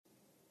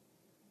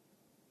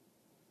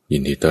ยิ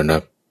นดีต้อนรั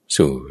บ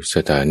สู่ส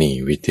ถานี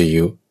วิท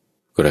ยุ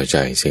กระจ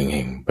ายเสียงแ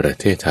ห่งประ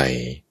เทศไทย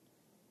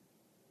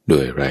ด้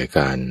วยรายก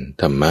าร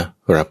ธรรม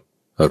รับ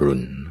อรุ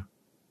ณ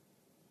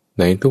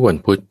ในทุกวัน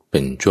พุธเป็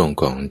นช่วง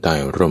ของใต้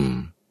ร่ม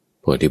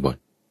โพธิบท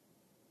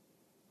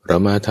เรา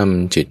มาท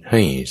ำจิตใ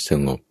ห้ส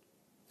งบ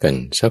กัน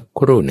สักค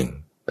รู่หนึ่ง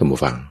ท่านผู้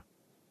ฟัง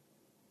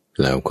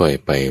แล้วค่อย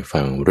ไป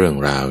ฟังเรื่อง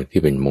ราว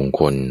ที่เป็นมง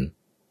คล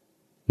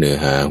เนื้อ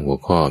หาหัว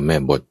ข้อแม่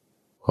บท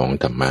ของ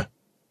ธรรมะ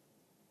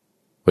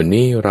วัน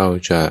นี้เรา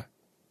จะ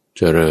เ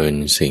จริญ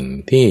สิ่ง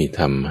ที่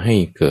ทำให้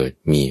เกิด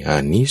มีอา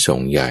นิส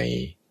งส์ใหญ่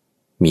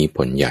มีผ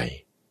ลใหญ่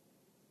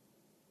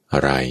อะ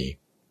ไร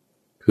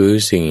คือ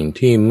สิ่ง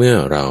ที่เมื่อ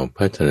เรา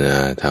พัฒนา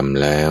ท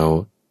ำแล้ว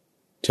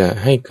จะ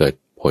ให้เกิด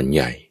ผลใ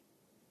หญ่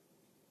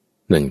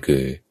นั่นคื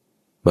อ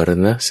มร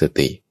ณส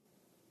ติ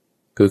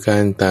คือกา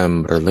รตาม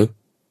ระลึก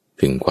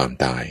ถึงความ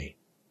ตาย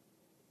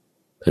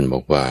ท่านบอ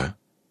กว่า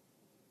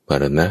ม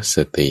รณส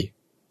ติ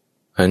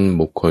อัน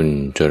บุคคล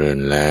เจริญ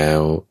แล้ว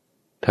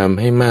ทำ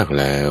ให้มาก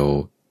แล้ว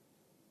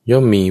ย่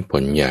อมมีผ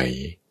ลใหญ่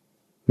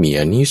มี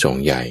อานิสง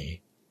ส์ใหญ่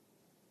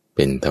เ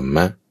ป็นธรรม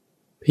ะ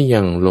ที่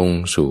ยังลง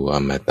สู่อ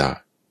มตะ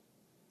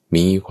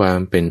มีความ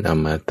เป็นอ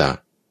มตะ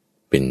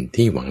เป็น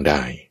ที่หวังไ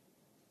ด้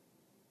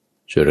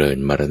เจริญ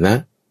มรณะ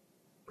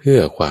เพื่อ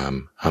ความ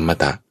อม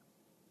ตะ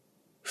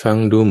ฟัง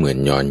ดูเหมือน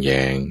ย้อนแ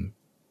ย้ง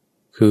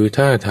คือ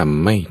ถ้าท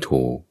ำไม่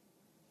ถูก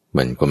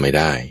มันก็ไม่ไ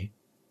ด้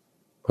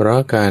เพราะ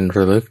การร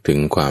ะลึกถึง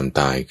ความ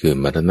ตายคือ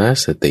มรณ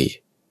สติ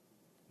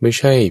ไม่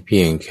ใช่เพี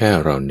ยงแค่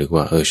เรานึก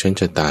ว่าฉัน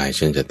จะตาย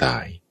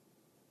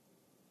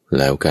แ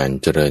ล้วการ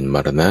เจริญม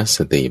รณส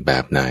ติแบ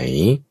บไหน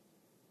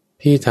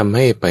ที่ทำใ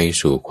ห้ไป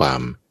สู่ควา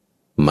ม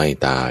ไม่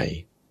ตาย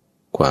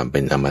ความเป็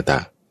นอมตะ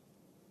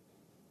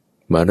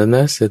มรณ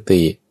ส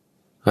ติ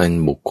อัน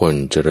บุคคล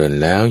เจริญ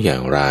แล้วอย่า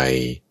งไร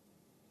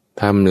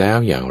ทำแล้ว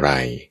อย่างไร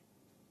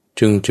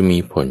จึงจะมี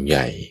ผลให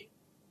ญ่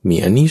มี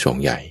อานิสง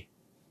ส์ใหญ่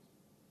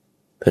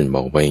ท่านบ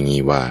อกไว้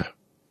งี้ว่า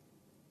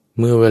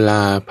เมื่อเวล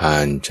าผ่า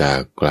นจาก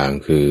กลาง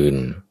คืน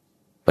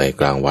ไป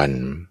กลางวัน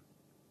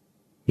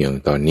อย่าง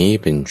ตอนนี้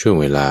เป็นช่วง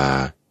เวลา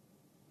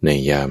ใน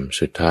ยาม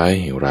สุดท้าย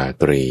แห่งรา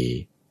ตรี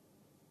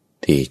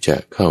ที่จะ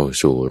เข้า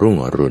สู่รุ่ง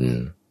อรุณ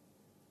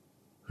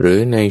หรือ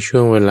ในช่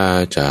วงเวลา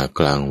จาก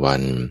กลางวั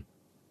น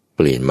เป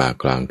ลี่ยนมา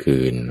กลาง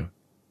คืน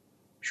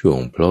ช่วง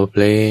โผล่เพ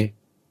ล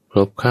พล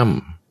บค่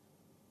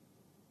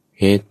ำ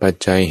เหตุปัจ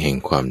จัยแห่ง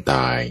ความต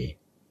าย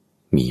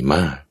มีม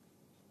าก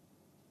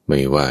ไม่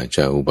ว่าจ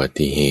ะอุบั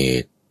ติเห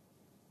ตุ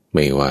ไ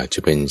ม่ว่าจะ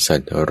เป็นสั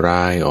ตว์ร้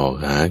ายออก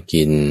หา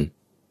กิน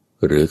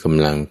หรือก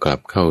ำลังกลับ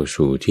เข้า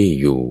สู่ที่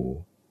อยู่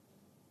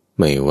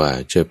ไม่ว่า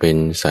จะเป็น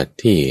สัตว์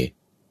ที่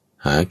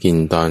หากิน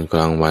ตอนกล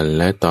างวัน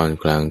และตอน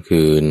กลาง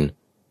คืน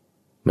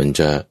มัน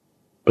จะ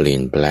เปลี่ย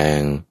นแปล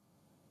ง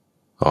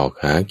ออก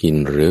หากิน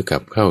หรือกลั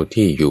บเข้า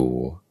ที่อยู่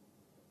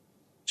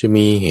จะ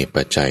มีเหตุ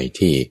ปัจจัย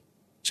ที่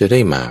จะได้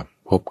มา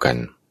พบกัน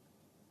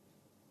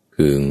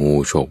คืองู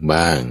ฉก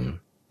บ้าง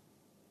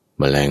แ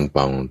มลง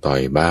ป่องต่อ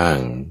ยบ้าง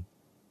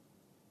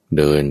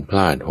เดินพล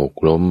าดหก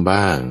ล้ม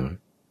บ้าง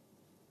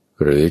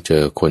หรือเจ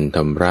อคนท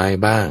ำร้าย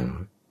บ้าง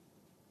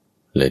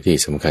และที่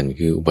สำคัญ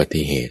คืออุบั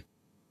ติเหตุ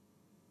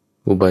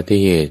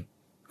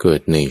เกิ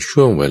ดใน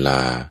ช่วงเวลา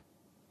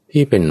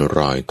ที่เป็นร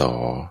อยต่อ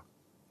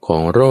ขอ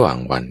งระหว่าง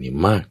วันนี่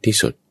มากที่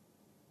สุด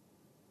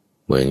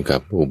เหมือนกั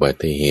บอุบั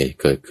ติเหตุ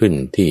เกิดขึ้น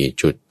ที่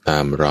จุดตา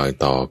มรอย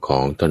ต่อขอ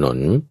งถนน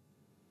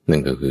นั่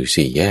นก็คือ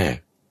สี่แยก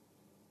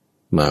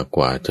มากก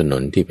ว่าถน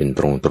นที่เป็นต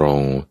ร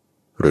ง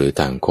ๆหรือ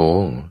ทางโค้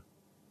ง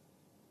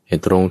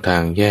ตรงทา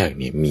งแยก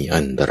นี่มี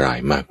อันตราย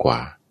มากกว่า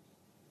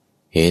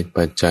เหตุ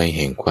ปัจจัยแ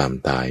ห่งความ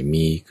ตาย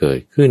มีเกิด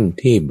ขึ้น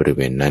ที่บริเ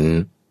วณนั้น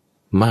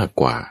มาก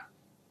กว่า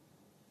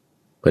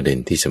ประเด็น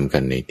ที่สำคั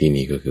ญในที่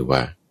นี้ก็คือว่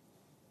า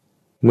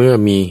เมื่อ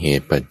มีเห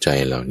ตุปัจจัย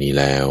เหล่านี้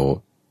แล้ว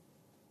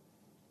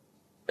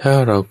ถ้า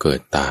เราเกิด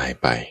ตาย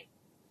ไป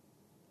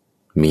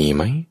มีไ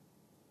หม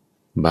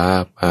บา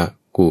ปอ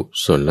กุ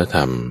ศลธ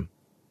รรม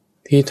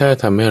ที่ถ้า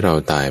ทำให้เรา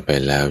ตายไป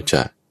แล้วจ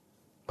ะ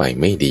ไป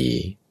ไม่ดี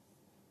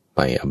ไ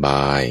ปอบ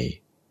าย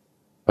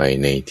ไป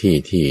ในที่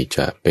ที่จ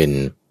ะเป็น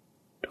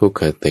ทุก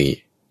ขติ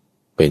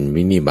เป็น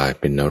วินิบาต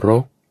เป็นนร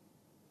ก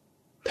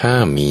ถ้า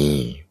มี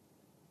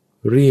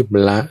รีบ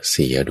ละเ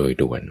สียโดย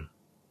ด่วน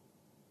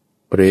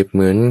เปรียบเห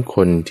มือนค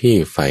นที่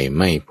ไฟไ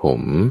หม้ผ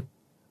ม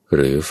ห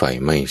รือไฟ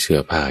ไหม้เสื้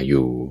อผ้าอ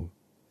ยู่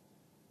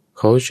เ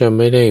ขาจะไ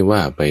ม่ได้ว่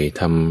าไป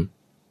ท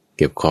ำเ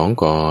ก็บของ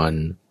ก่อน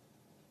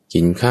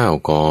กินข้าว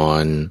ก่อ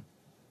น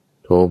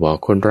โทรบอก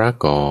คนรัก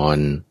ก่อน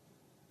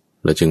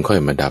แล้วจึงค่อย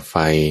มาดับไฟ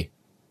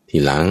ที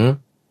หลัง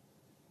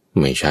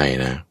ไม่ใช่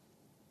นะ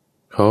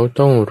เขา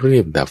ต้องรี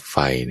บดับไฟ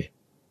เนี่ย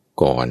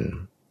ก่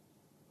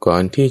อ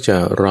นที่จะ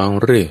ร้อง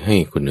เรียกให้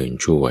คนอื่น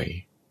ช่วย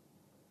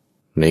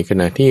ในข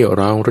ณะที่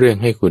ร้องเรียก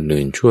ให้คน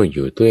อื่นช่วยอ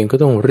ยู่ตัวเองก็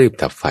ต้องรีบ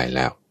ดับไฟแ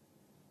ล้ว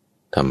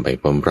ทำไป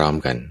พร้อม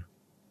ๆกัน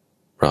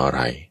เพราะอะไ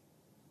ร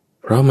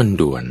เพราะมัน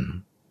ด่วน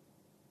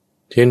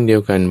เช่นเดีย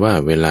วกันว่า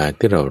เวลา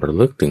ที่เราระ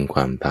ลึกถึงคว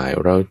ามตาย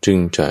เราจึง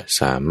จะ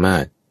สามา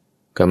รถ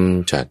ก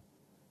ำจัด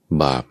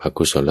บาปอ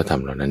กุศลธรร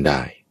มเหล่านั้นไ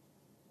ด้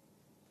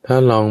ถ้า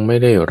ลองไม่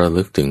ได้ระ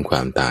ลึกถึงคว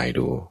ามตาย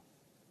ดู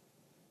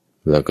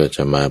แล้วก็จ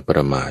ะมาปร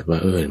ะมาทว่า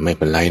ไม่เ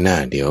ป็นไรหน้า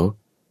เดี๋ยว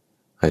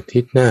อาทิ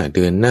ตย์หน้าเ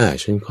ดือนหน้า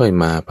ฉันค่อย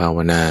มาภาว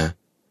นา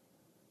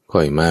ค่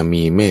อยมา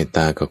มีเมตต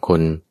ากับค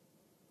น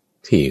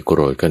ที่โกร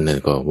ธกันนั่น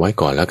ก็ไว้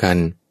ก่อนแล้วกัน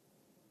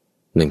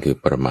นั่นคือ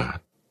ประมาท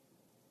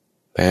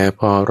แต่พ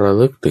อระ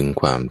ลึกถึง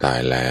ความตาย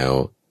แล้ว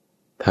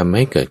ทำใ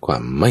ห้เกิดควา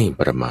มไม่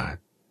ประมาท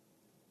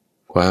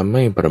ความไ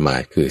ม่ประมา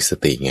ทคือส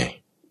ติไง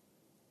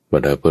พ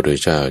ระพุทธ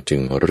เจ้าจึ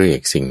งเรียก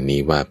สิ่ง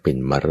นี้ว่าเป็น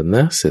มรณ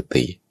ส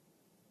ติ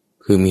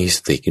คือมีส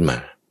ติขึ้นมา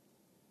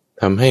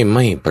ทำให้ไ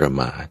ม่ประ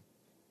มาท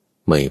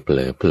ไม่เผล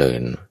อเพลิ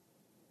น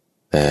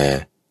แต่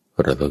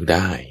ระลึกไ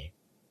ด้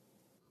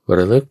ร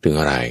ะลึกถึง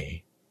อะไร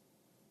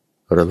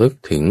ระลึก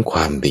ถึงคว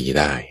ามดี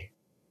ได้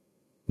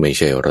ไม่ใ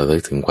ช่ระลึ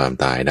กถึงความ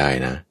ตายได้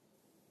นะ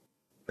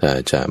ถ้า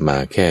จะมา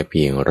แค่เ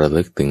พียงระ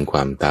ลึกถึงคว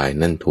ามตาย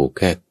นั่นถูกแ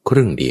ค่ค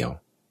รึ่งเดียว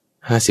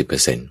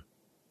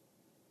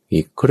 50%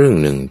อีกครึ่ง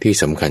หนึ่งที่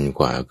สำคัญ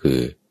กว่าคือ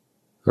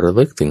ระ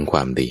ลึกถึงคว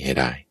ามดีให้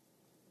ได้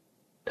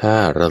ถ้า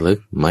ระลึก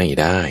ไม่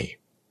ได้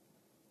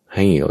ใ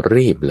ห้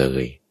รีบเล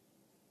ย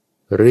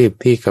รีบ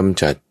ที่ก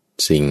ำจัด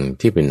สิ่ง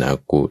ที่เป็นอ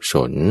กุศ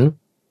ล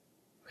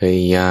พย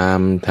ายาม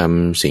ท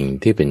ำสิ่ง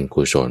ที่เป็น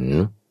กุศล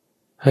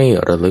ให้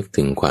ระลึก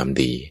ถึงความ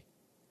ดี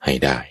ให้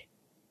ได้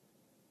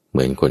เห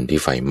มือนคนที่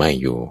ไฟไหม้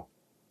อยู่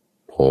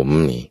ผม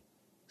นี่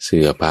เ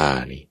สื้อผ้า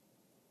นี่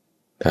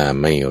ถ้า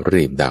ไม่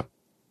รีบดับ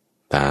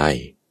ตาย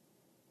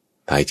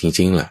จ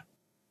ริงๆล่ะ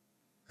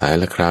ตายแ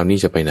ล้วคราวนี้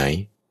จะไปไหน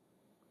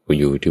ก็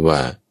อยู่ที่ว่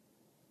า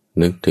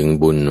นึกถึง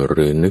บุญห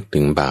รือนึกถึ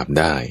งบาป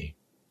ได้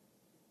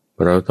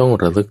เราต้อง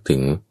ระลึกถึ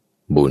ง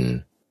บุญ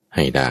ใ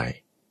ห้ได้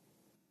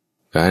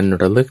การ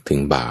ระลึกถึง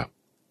บาป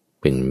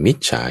เป็นมิจ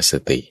ฉาส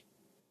ติ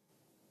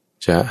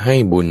จะให้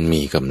บุญ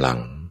มีกำลัง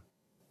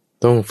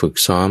ต้องฝึก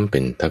ซ้อมเป็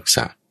นทักษ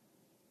ะ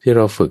ที่เ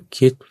ราฝึก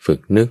คิดฝึก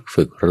นึก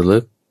ฝึกระลึ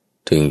ก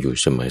ถึงอยู่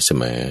เส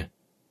มอ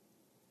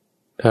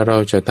ๆถ้าเรา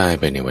จะตาย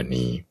ไปในวัน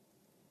นี้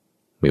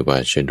ไม่ว่า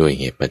จะด้วย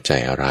เหตุปัจจั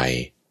ยอะไร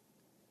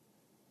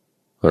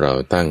เรา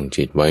ตั้ง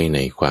จิตไว้ใน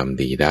ความ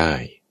ดีได้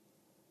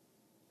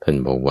ท่าน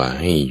บอกว่า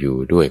ให้อยู่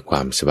ด้วยคว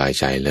ามสบาย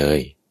ใจเลย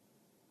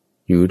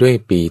อยู่ด้วย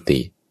ปี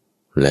ติ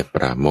และป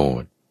ราโม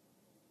ทย์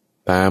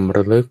ตามร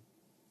ะลึก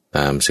ต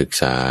ามศึก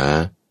ษา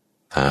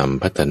ตาม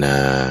พัฒนา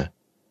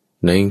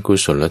ในกุ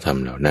ศลธรรม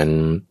เหล่านั้น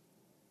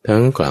ทั้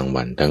งกลาง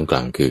วันทั้งกล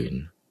างคืน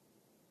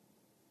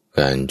ก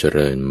ารเจ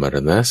ริญมร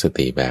ณส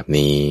ติแบบ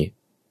นี้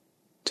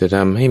จะท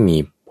ำให้มี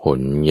ผ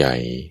ลใหญ่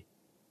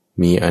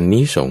มีอา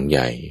นิสงส์ให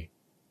ญ่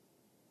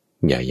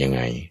ยังไ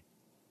ง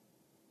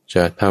จ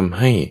ะทำ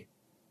ให้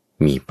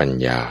มีปัญ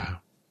ญา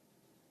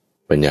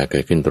เกิ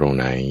ดขึ้นตรง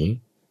ไหน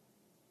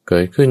เกิ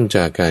ดขึ้นจ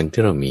ากการ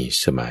ที่เรามี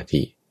สมา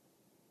ธิ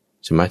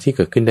เ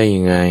กิดขึ้นได้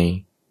ยังไง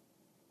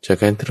จาก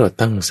การที่เรา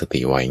ตั้งส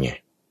ติไว้ไง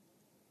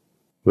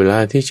เวลา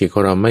ที่จิตขอ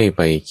งเราไม่ไ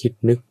ปคิด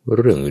นึกเ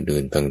รื่อง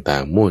อื่นๆต่า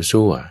งๆมั่ว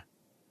ซั่ว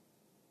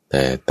แ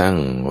ต่ตั้ง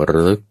ร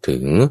ะลึกถึ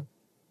ง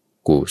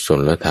กุศ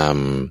ลธรรม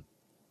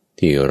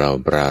ที่เรา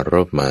ปราร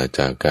ภมาจ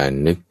ากการ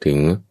นึกถึง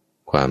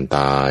ความต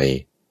าย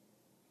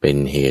เป็น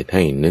เหตุใ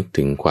ห้นึก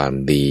ถึงความ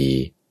ดี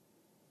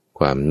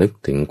ความนึก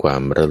ถึงควา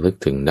มระลึก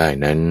ถึงได้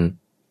นั้น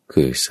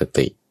คือส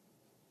ติ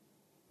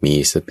มี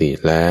สติ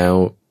แล้ว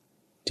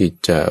จิต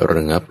จะร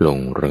ะงับลง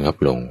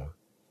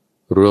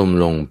รวม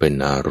ลงเป็น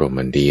อารมณ์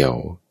อันเดียว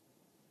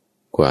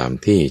ความ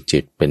ที่จิ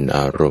ตเป็นอ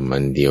ารมณ์อั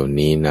นเดียว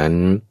นี้นั้น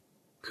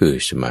คือ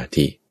สมา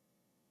ธิ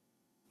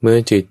เมื่อ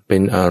จิตเป็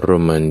นอาร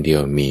มณ์อันเดีย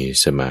วมี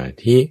สมา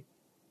ธิ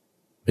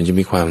มันจะ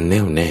มีความแน่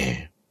วแน่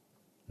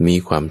มี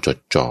ความจด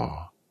จ่อ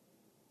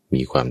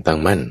มีความตั้ง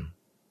มั่น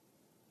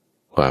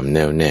ความแ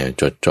น่วแน่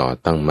จดจ่อ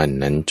ตั้งมั่น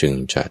นั้นจึง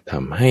จะท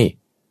ำให้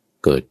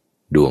เกิด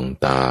ดวง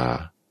ตา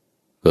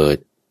เกิด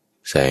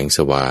แสงส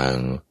ว่าง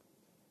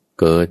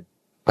เกิด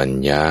ปัญ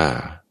ญา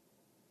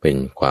เป็น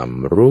ความ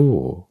รู้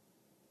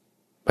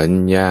ปัญ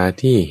ญา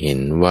ที่เห็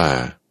นว่า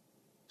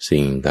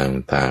สิ่ง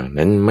ต่างๆ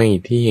นั้นไม่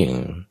เที่ยง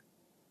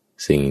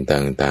สิ่ง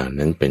ต่างๆ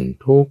นั้นเป็น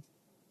ทุกข์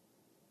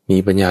มี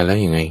ปัญญาแล้ว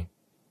ยังไง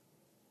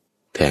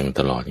แทงต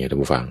ลอดไงท่า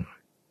นผู้ฟัง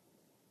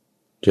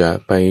จะ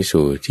ไป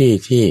สู่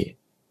ที่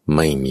ไ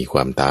ม่มีคว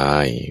ามตา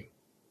ย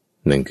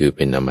นั่นคือเ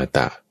ป็นอมต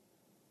ะ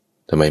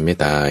ทำไมไม่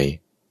ตาย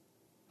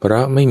เพรา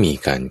ะไม่มี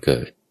การเกิ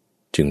ด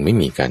จึงไม่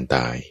มีการต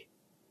าย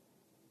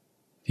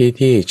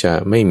ที่จะ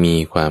ไม่มี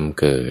ความ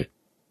เกิด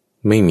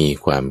ไม่มี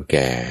ความแ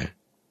ก่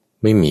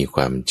ไม่มีค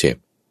วามเจ็บ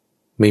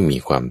ไม่มี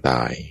ความต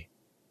าย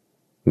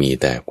มี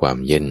แต่ความ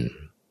เย็น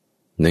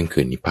นั่นคื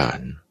อนิพพา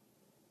น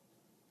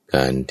ก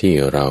ารที่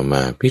เราม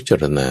าพิจา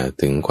รณา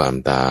ถึงความ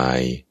ตาย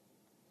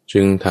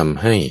จึงท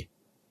ำให้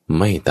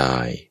ไม่ตา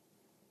ย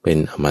เป็น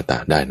อมตะ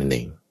ได้นั่นเอ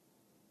ง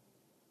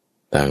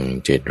ตั้ง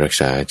จิตรัก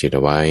ษาจิต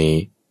ไว้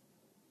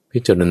พิ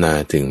จารณา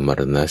ถึงม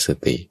รณส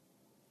ติ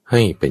ใ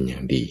ห้เป็นอย่า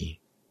งดี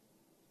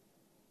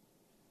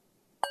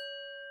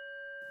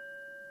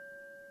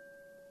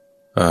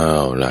เอา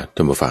ล่ะท่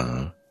านผู้ฟัง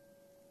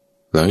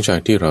หลังจาก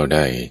ที่เราไ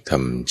ด้ท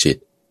ำจิต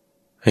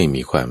ให้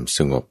มีความส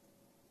งบ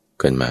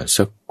กันมา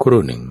สักค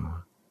รู่หนึ่ง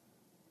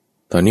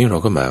ตอนนี้เรา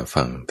ก็มา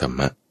ฟังธรร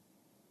มะ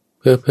เ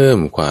พื่อเพิ่ม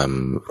ความ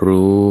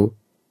รู้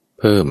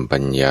เพิ่มปั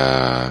ญญา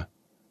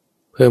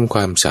เพิ่มคว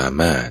ามสา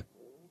มารถ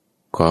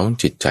ของ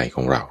จิตใจข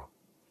องเรา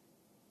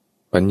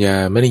ปัญญา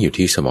ไม่ได้อยู่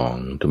ที่สมอง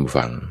ท่านผู้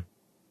ฟัง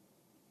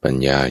ปัญ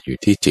ญาอยู่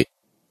ที่จิต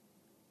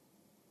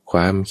คว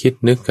ามคิด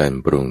นึกการ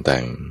ปรุงแต่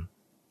ง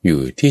อ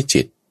ยู่ที่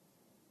จิต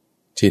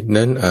จิต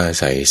นั้นอา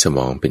ศัยสม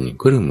องเป็น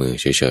เครื่องมือ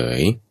เฉย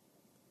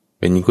ๆ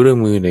เป็นเครื่อง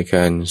มือในก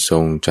ารทร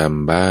งจ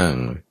ำบ้าง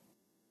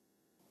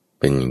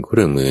เป็นเค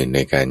รื่องมือใน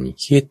การ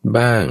คิด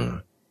บ้าง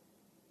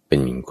เป็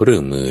นเครื่อ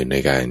งมือใน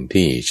การ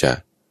ที่จะ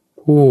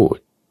พูด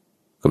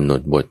กำหน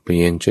ดบทเพี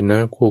ยนชนะ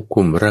ควบ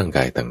คุมร่างก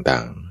ายต่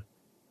าง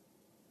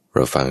ๆเร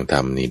าฟังธร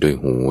รมนี้ด้วย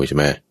หูใช่ไ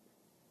หม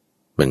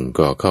มัน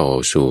ก็เข้า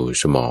สู่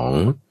สมอง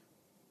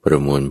ประ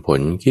มวลผ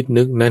ลคิด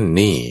นึกนั่น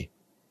นี่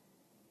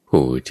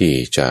ผู้ที่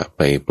จะไ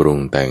ปปรุง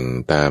แต่ง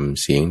ตาม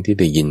เสียงที่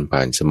ได้ยินผ่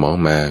านสมอง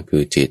มาคื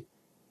อจิต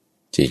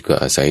ก็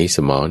อาศัยส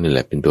มองนี่แห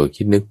ละเป็นตัว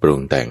คิดนึกปรุ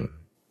งแต่ง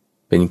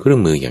เป็นเครื่อง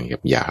มืออย่าง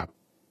หยาบ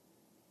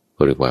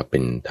ๆเรียกว่าเป็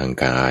นทาง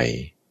กาย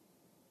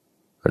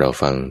เรา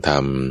ฟังธรร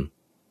ม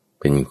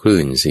เป็นคลื่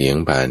นเสียง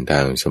ผ่านท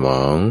างสม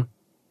อง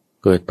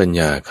เกิดปัญ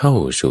ญาเข้า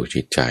สู่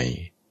จิตใจ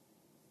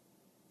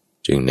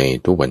จึงใน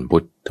ทุกวันพุ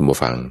ธท่านผู้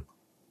ฟัง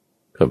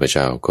ข้าพเ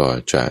จ้าก็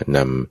จะน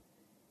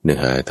ำเนื้อ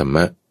หาธรรม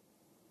ะ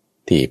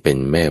ที่เป็น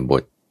แม่บ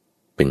ท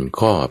เป็น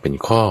ข้อ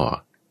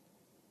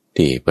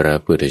ที่พระ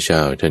พุทธเจ้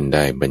าท่านไ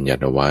ด้บัญญั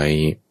ติเอาไว้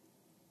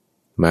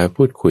มา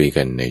พูดคุย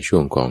กันในช่ว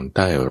งของใ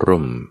ต้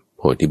ร่มโ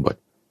พธิบท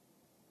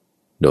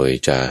โดย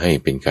จะให้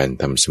เป็นการ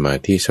ทำสมา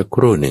ธิสักค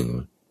รู่หนึ่ง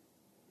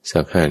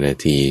สัก5 นา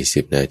ที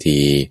10 นาที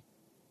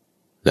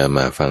แล้วม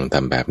าฟังธร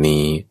รมแบบ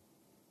นี้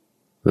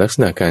ลักษ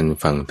ณะการ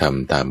ฟังธรรม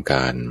ตามก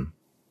าร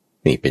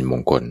นี่เป็นม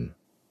งคล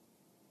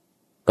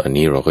ตอน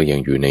นี้เราก็ยัง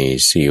อยู่ใน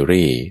ซี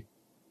รีส์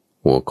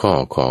หัวข้อ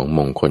ของม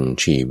งคล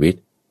ชีวิต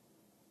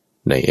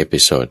ในเอพิ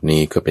โซด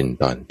นี้ก็เป็น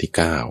ตอนที่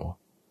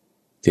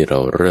9ที่เรา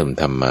เริ่ม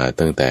ทำมา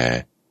ตั้งแต่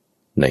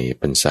ใน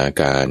พรรษา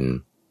การ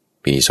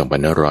ปี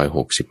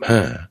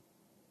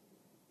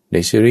2565ใน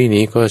ซีรีส์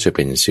นี้ก็จะเ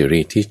ป็นซีรี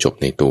ส์ที่จบ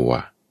ในตัว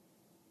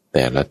แ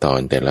ต่ละตอ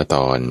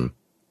น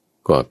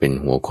ก็เป็น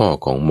หัวข้อ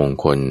ของมง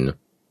คล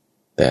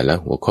แต่ละ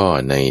หัวข้อ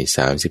ใน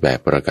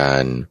38ประกา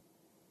ร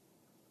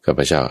ข้าพ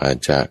เจ้าอาจ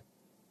จะ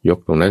ยก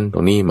ตรงนั้นตร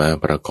งนี้มา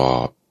ประกอ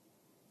บ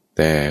แ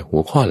ต่หั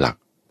วข้อหลัก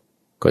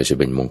ก็จะเ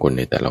ป็นมงคลใ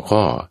นแต่ละ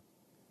ข้อ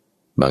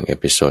บางเอ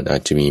พิโซดอา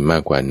จจะมีมา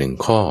กกว่า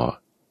1ข้อ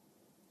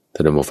ถ้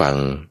าท่านผู้ฟัง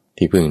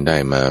ที่เพิ่งได้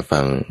มาฟั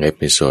งเอ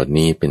พิโซด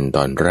นี้เป็นต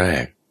อนแร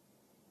ก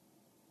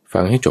ฟั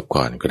งให้จบ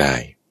ก่อนก็ได้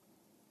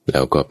แล้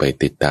วก็ไป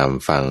ติดตาม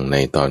ฟังใน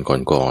ตอน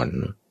ก่อน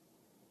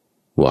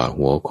ๆว่า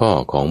หัวข้อ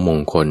ของมง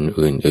คล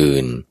อื่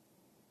น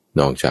ๆ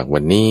นอกจากวั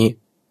นนี้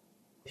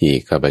ที่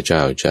ข้าพเจ้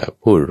าจะ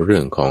พูดเรื่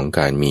องของก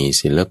ารมี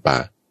ศิลปะ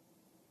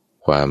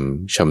ความ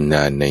ชำน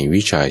าญใน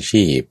วิชา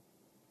ชีพ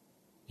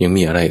ยัง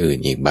มีอะไรอื่น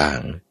อีกบ้าง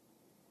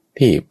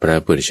ที่พระ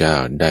พุทธเจ้า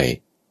ได้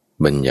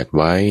บัญญัติ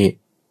ไว้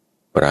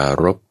ปรา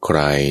รภใคร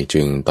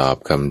จึงตอบ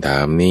คำถา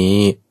มนี้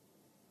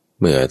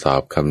เมื่อตอ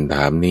บคำถ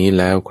ามนี้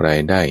แล้วใคร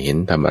ได้เห็น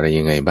ทำอะไร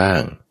ยังไงบ้า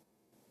ง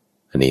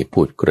อันนี้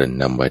พูดเกริ่น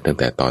นำไว้ตั้ง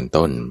แต่ตอน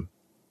ต้น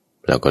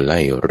แล้วก็ไล่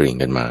เรียง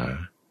กันมา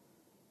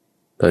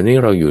ตอนนี้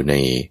เราอยู่ใน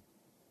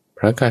พ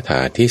ระคาถา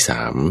ที่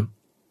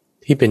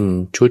3ที่เป็น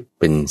ชุด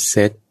เป็นเซ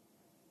ต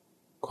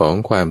ของ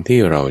ความที่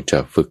เราจะ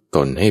ฝึกต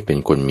นให้เป็น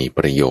คนมีป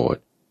ระโยช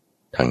น์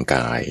ทางก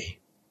าย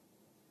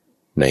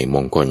ในม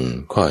งคล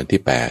ข้อ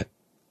ที่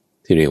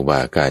8ที่เรียกว่า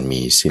การมี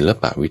ศิล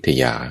ปวิท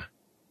ยา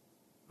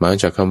มา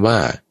จากคำว่า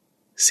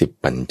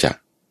10ปัญจ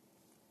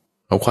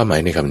เอาความหมา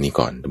ยในคำนี้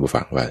ก่อนท่านผู้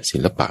ฟังว่าศิ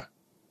ลปะ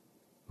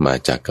มา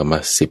จากคำว่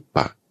า10ป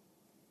ะ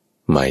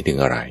หมายถึง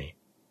อะไร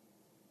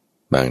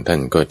บางท่าน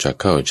ก็จะ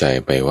เข้าใจ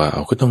ไปว่าเอ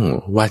าก็ต้อง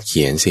วาดเ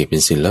ขียนสิเป็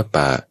นศิลป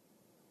ะ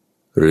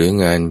หรือ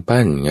งาน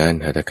ปั้นงาน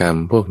หัตถกรรม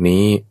พวก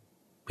นี้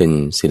เป็น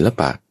ศิล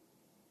ปะ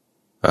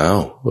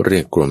เรี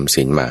ยกกรม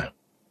ศิลป์มา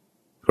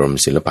กรม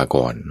ศิลปาก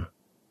ร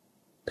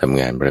ทำ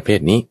งานประเภท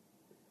นี้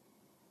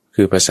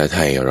คือภาษาไท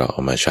ยเราเอ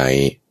ามาใช้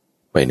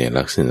ไปใน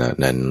ลักษณะ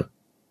นั้น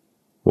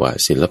ว่า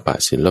ศิล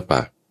ปะ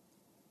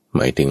หม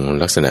ายถึง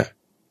ลักษณะ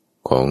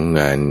ของ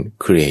งาน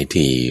ครีเอ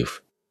ทีฟ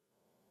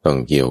ต้อง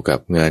เกี่ยวกับ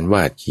งานว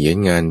าดเขียน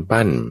งาน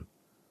ปั้น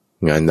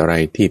งานอะไร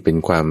ที่เป็น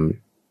ความ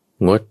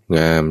งดง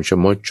ามช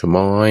มดช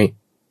ม้อย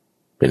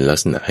เป็นลัก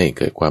ษณะให้เ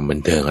กิดความบัน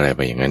เทิงอะไรไ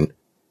ปอย่างนั้น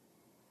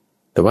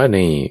แต่ว่าใน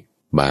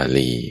บา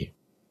ลี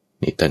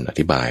นี่ท่านอ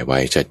ธิบายไว้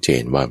ชัดเจ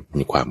นว่า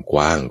มีความก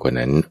ว้างกว่า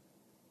นั้น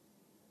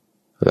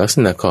ลักษ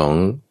ณะของ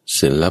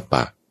ศิลป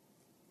ะ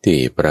ที่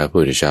พระพุ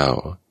ทธเจ้า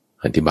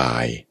อธิบา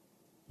ย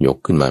ยก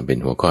ขึ้นมาเป็น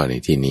หัวข้อใน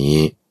ที่นี้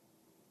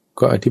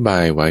ก็อธิบา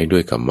ยไว้ด้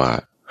วยคำว่า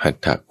หัต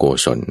ถโก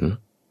ศล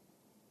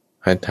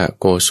หัตถ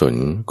โกศล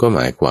ก็หม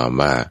ายความ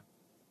ว่า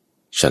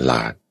ฉล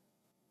าด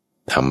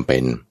ทำเป็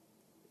น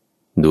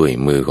ด้วย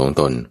มือของ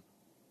ตน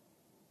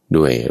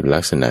ด้วยลั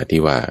กษณะ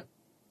ที่ว่า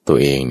ตัว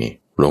เองนี่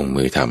ลง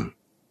มือท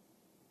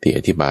ำที่อ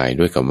ธิบาย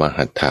ด้วยคำว่า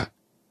หัตถะ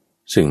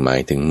ซึ่งหมาย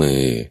ถึงมื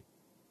อ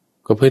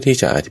ก็เพื่อที่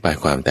จะอธิบาย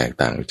ความแตก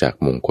ต่างจาก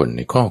มงคลใ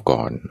นข้อ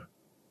ก่อน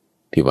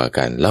ที่ว่าก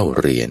ารเล่า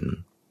เรียน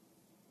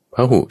พ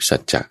หุสั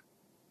จจะ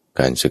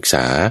การศึกษ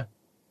า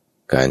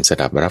การส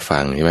ดับรับฟั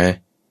งใช่ไหม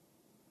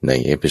ใน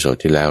เอพิโซด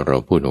ที่แล้วเรา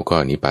พูดหัวข้อ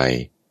นี้ไป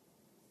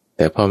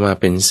แต่พอมา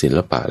เป็นศิล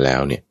ปะแล้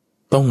วเนี่ย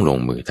ต้องลง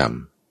มือท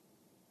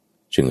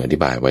ำจึงอธิ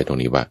บายไว้ตรง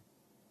นี้ว่า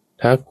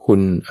ถ้าคุ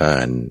ณอ่า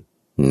น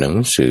หนัง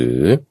สือ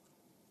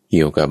เ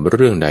กี่ยวกับเ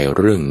รื่องใด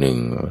เรื่องหนึ่ง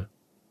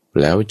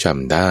แล้วจ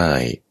ำได้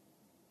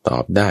ตอ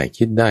บได้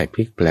คิดได้พ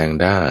ลิกแปลง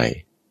ได้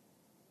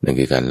นั่น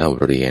คือการเล่า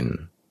เรียน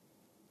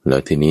แล้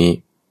วทีนี้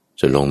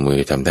จะลงมือ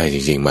ทำได้จ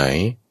ริงๆไหม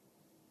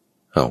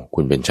คุ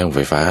ณเป็นช่างไฟ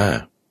ฟ้า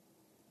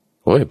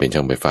โอ้ยเป็นช่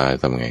างไฟฟ้า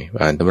ทำไง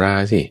อ่านตำรา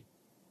สิ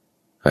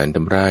อ่านต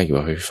ำราเกี่ยว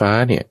กับไฟฟ้า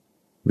เนี่ย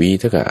V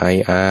เท่ากับ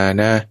IR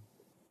นะ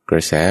กร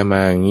ะแสม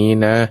าอย่างนี้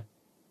นะ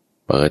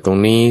เปิดตรง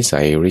นี้ใ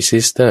ส่รีสิ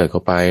สเตอร์เข้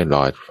าไปหล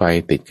อดไฟ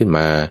ติดขึ้นม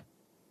า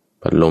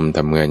พัดลมท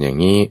ำงานอย่าง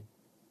นี้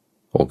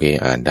โอเค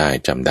อ่านได้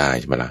จำได้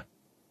ใช่ไหมล่ะ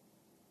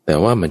แต่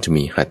ว่ามันจะ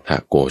มีหัตถ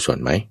โกศล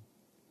ไหม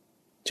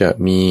จะ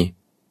มี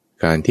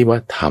การที่ว่า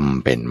ท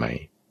ำเป็นไหม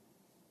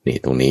นี่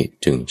ตรงนี้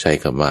จึงใช้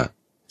คำว่า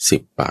ศิ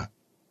ลปะ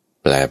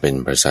แปลเป็น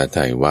ภาษาไท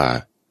ยว่า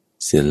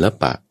ศิล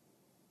ปะ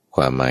ค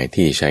วามหมาย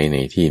ที่ใช้ใน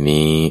ที่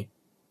นี้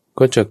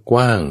ก็จะก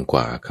ว้างก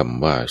ว่าค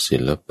ำว่าศิ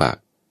ลปะ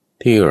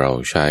ที่เรา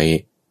ใช้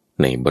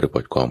ในบริบ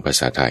ทของภา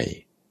ษาไทย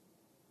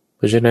เพ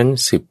ราะฉะนั้น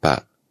ศิลปะ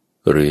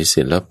หรือ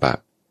ศิลปะ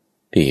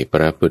ที่พ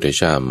ระพุทธ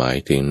เจ้าหมาย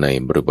ถึงใน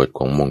บริบทข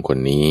องมงคล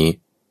นี้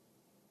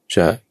จ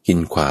ะกิน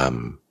ความ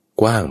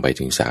กว้างไป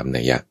ถึง3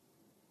นัยยะ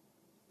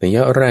นัยย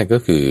ะแรกก็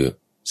คือ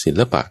ศิ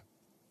ลปะ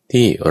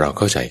ที่เราเ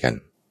ข้าใจกัน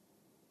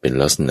เป็น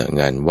ลักษณะ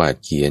งานวาด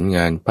เขียนง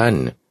านปั้น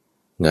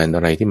งานอ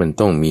ะไรที่มัน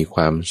ต้องมีค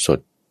วามสด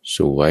ส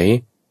วย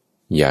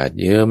หยาด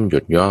เยิ้มหย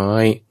ดย้อ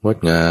ยงด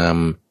งาม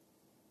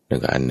นั่น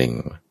ก็อันหนึ่ง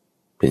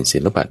เป็นศิ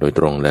ลปะโดยต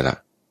รงเลยล่ะ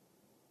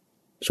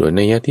ส่วน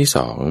นัยยะที่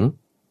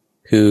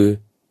2คือ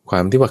ควา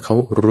มที่ว่าเขา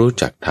รู้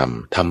จัก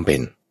ทำเป็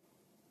น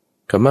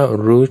คำว่า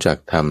รู้จัก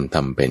ท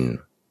ำเป็น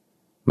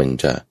มัน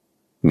จะ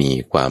มี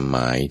ความหม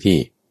ายที่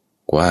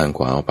กว้างก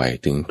ว่าออกไป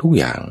ถึงทุก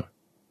อย่าง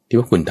ที่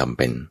ว่าคุณทำเ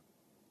ป็น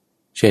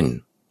เช่น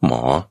หม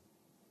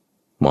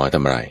อท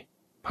ำอะไร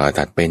ผ่า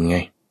ตัดเป็นไง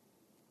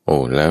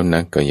แล้วนั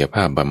กกายภ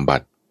าพบำบั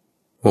ด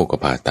ก็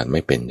ผ่าตัดไ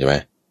ม่เป็นใช่ไหม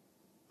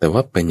แต่ว่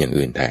าเป็นอย่าง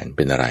อื่นแทนเ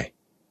ป็นอะไร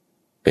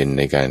เป็นใ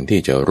นการที่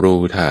จะรู้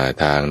ท่า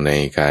ทางใน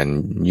การ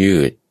ยื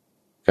ด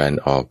การ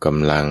ออกก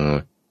ำลัง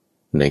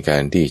ในกา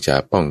รที่จะ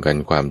ป้องกัน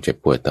ความเจ็บ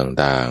ปวด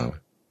ต่าง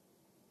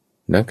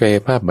ๆนักกาย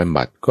ภาพบำ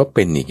บัดก็เ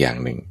ป็นอีกอย่าง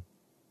หนึ่ง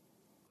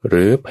ห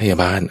รือพยา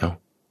บาล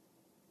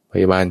พ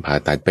ยาบาลผ่า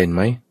ตัดเป็นไห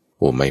ม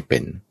ไม่เป็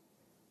น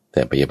แ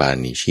ต่พยาบาล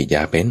นี่ฉีดย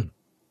าเป็น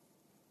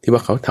ที่ว่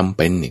าเขาทำเ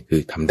ป็นนี่คื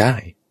อทำได้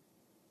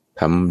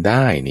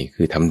นี่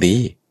คือทำดี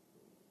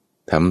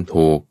ทำ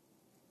ถูก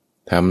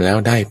ทำแล้ว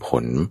ได้ผ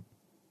ล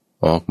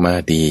ออกมา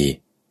ดี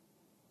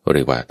ห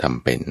รือว่าท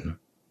ำเป็น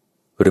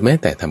หรือแม้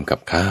แต่ทำกับ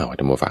ข้าว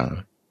ท่านผู้ฟัง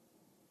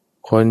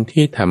คน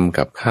ที่ทำ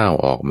กับข้าว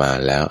ออกมา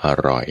แล้วอ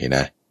ร่อยน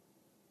ะ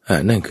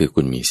นั่นคือ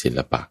คุณมีศิล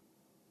ปะ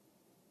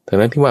ทั้ง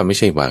นั้นที่ว่าไม่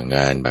ใช่ว่างง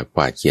านแบบก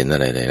วาดเขียนอะ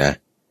ไรเลยนะ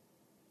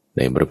ใ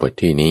นบริบท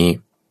ที่นี้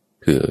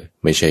คือ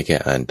ไม่ใช่แค่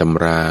อ่านต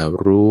ำรา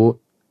รู้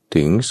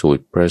ถึงสูต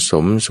รผส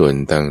มส่วน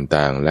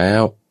ต่างๆแล้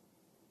ว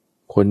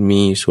คน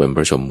มีส่วนผ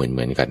สมเห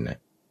มือนกันนะ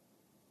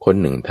คน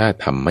หนึ่งถ้า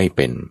ทำไม่เ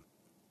ป็น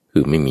คื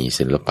อไม่มี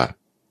ศิลปะ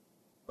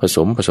ผส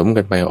ม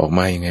กันไปออกม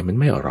ายังไงมัน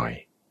ไม่อร่อย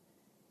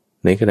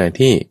ในขณะ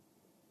ที่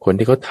คน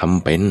ที่เขาท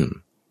ำเป็น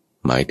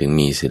หมายถึง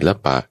มีศิล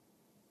ปะ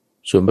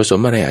ส่วนผสม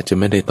อะไรอาจจะ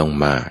ไม่ได้ต้อง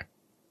มาก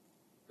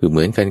คือเห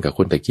มือนกันกับค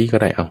นตะกี้ก็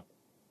ได้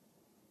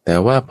แต่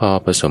ว่าพอ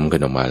ผสมกัน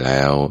ออกมาแ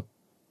ล้ว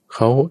เข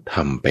าท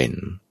ำเป็น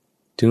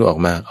จึงออก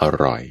มาอ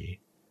ร่อย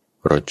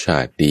รสชา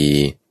ติดี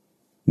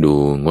ดู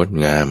งด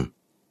งาม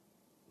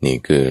นี่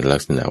คือลั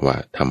กษณะว่า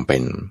ทำเป็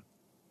น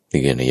นี่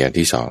คือนัยยะ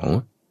ที่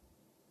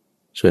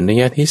2ส่วนนัย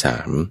ยะที่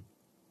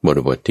3บ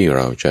ริบทที่เ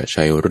ราจะใ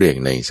ช้เรียก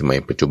ในสมัย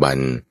ปัจจุบัน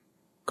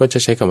ก็จะ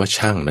ใช้คำว่า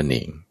ช่างนั่นเอ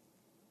ง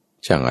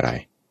ช่างอะไร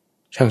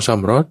ช่างซ่อ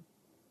มรถ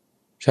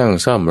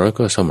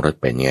ก็ซ่อมรถ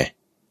เป็นไง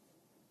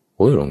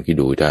ลองคิด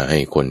ดูถ้าให้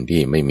คน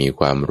ที่ไม่มี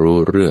ความรู้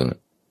เรื่อง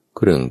เ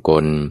ครื่องก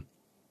ล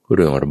เ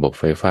รื่องระบบ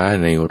ไฟฟ้า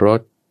ในร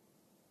ถ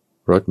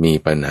มี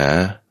ปัญหา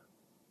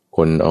ค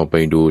นเอาไป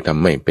ดูท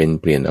ำไม่เป็น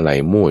เปลี่ยนอะไร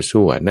มั่ว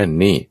ซั่วนั่น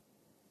นี่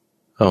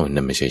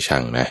นั่นไม่ใช่ช่า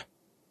งนะ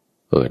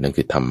นั่น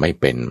คือทำไม่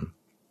เป็น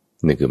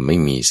นั่นคือไม่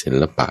มีศิ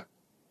ลปะ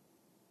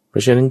เพรา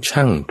ะฉะนั้น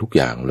ช่างทุกอ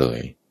ย่างเลย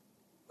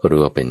เรีย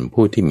กว่าเป็น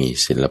ผู้ที่มี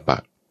ศิลปะ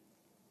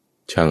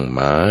ช่างไ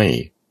ม้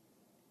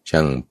ช่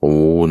างปู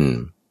น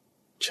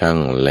ช่าง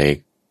เหล็ก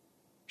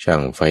ช่า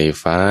งไฟ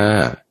ฟ้า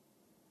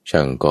ช่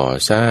างก่อ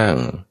สร้าง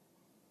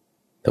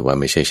แต่ว่า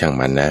ไม่ใช่ช่าง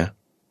มันนะ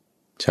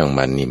ช่าง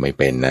มันนี่ไม่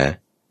เป็นนะ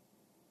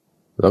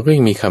แล้วก็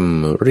ยังมีค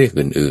ำเรียก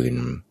อื่น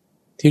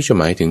ๆที่จะ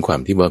หมายถึงความ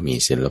ที่ว่ามี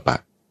ศิลปะ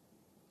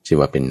เช่น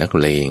ว่าเป็นนัก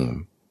เล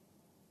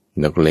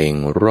ง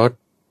รถ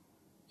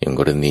อย่าง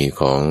กรณี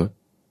ของ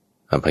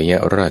อภัย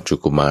ราช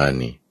กุมาร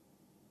นี่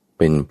เ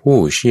ป็นผู้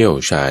เชี่ยว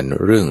ชาญ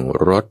เรื่อง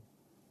รถ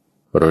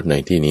ใน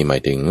ที่นี้หมา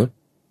ยถึง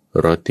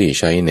รถที่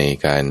ใช้ใน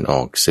การอ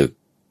อกศึก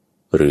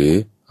หรือ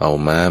เอา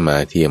ม้ามา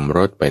เทียมร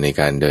ถไปใน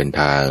การเดิน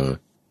ทาง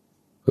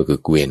ก็คือ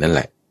เกวียนนั่นแ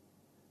หละ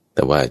แ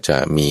ต่ว่าจะ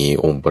มี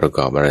องค์ประก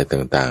อบอะไร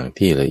ต่างๆ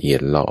ที่ละเอีย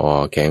ดละออ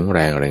แข็งแร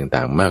งอะไร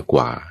ต่างๆมากก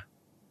ว่า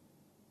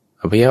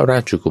อภัยรา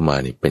ชกุมาร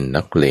นี่เป็น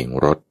นักเลง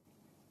รถ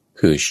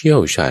คือเชี่ย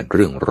วชาญเ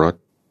รื่องรถ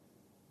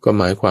ก็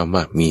หมายความ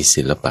ว่ามี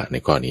ศิลปะใน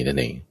ข้อนี้นั่น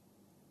เอง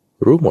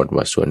รู้หมด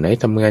ว่าส่วนไหน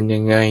ทำงานยั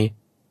งไง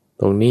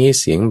ตรงนี้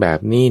เสียงแบบ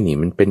นี้นี่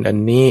มันเป็นอัน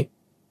นี้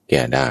แ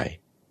ก้ได้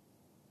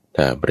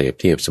ถ้าเปรียบ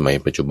เทียบสมัย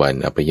ปัจจุบัน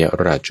อภัย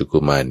ราชกุ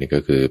มารนี่ก็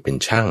คือเป็น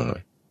ช่าง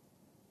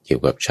เกี่ย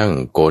วกับช่าง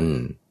กล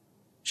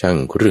ช่าง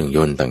เครื่องย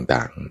นต์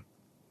ต่าง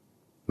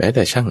ๆแม้แ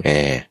ต่ช่างแอ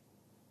ร์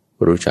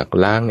รู้จัก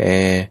ล้างแอ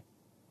ร์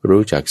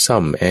รู้จักซ่อ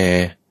มแอ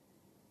ร์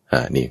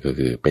นี่ก็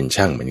คือเป็น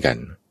ช่างเหมือนกัน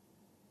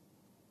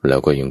แล้ว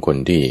ก็ยังคน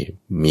ที่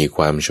มีค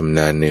วามชำน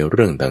าญในเ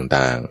รื่อง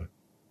ต่าง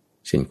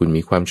ๆเช่นคุณ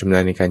มีความชำนา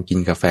ญในการกิน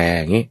กาแฟ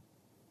อย่างนี้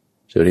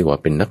จะเรียกว่า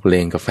เป็นนักเล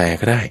งกาแฟ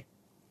ก็ได้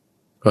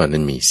เพราะนั้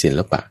นมีศิล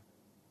ปะ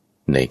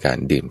ในการ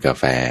ดื่มกา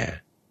แฟ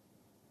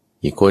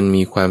อีกคน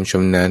มีความช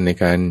ำนาญใน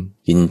การ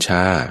กินช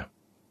า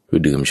คือ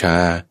ดื่มชา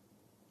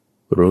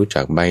รู้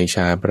จักใบช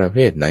าประเภ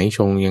ทไหนช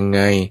งยังไง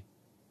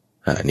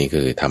นี่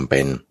คือทำเ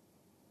ป็น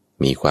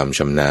มีความช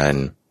ำนาญ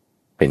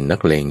เป็นนั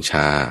กเลงช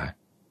า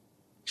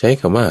ใช้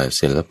คำว่า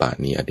ศิลปะ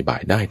นี้อธิบา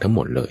ยได้ทั้งหม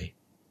ดเลย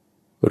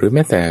หรือแ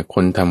ม้แต่ค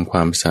นทำคว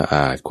ามสะอ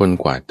าดคน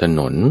กวาดถ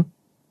นน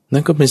นั่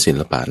นก็เป็นศิ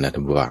ลปะนะท่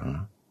านผู้ฟัง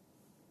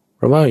เพ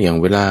ราะว่าอย่าง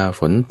เวลา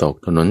ฝนตก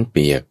ถนนเ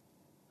ปียก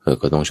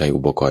ก็ต้องใช้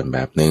อุปกรณ์แบ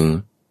บหนึ่ง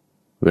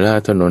เวลา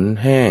ถนน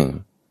แห้ง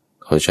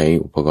เขาใช้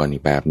อุปกรณ์อี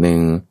กแบบหนึ่ง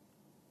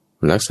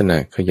ลักษณะ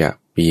ขยะ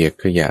เปียก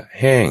ขยะ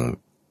แห้ง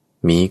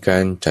มีกา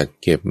รจัด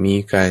เก็บมี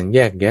การแย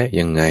กแยะ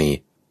ยังไง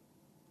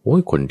โอ้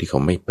ยคนที่เขา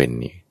ไม่เป็น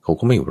นี่เขา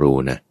ก็ไม่รู้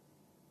นะ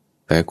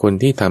แต่คน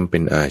ที่ทำเป็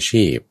นอา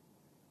ชีพ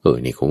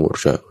นี่เขา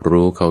จะ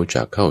รู้เขาจ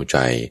ะเข้าใจ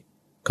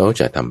เขา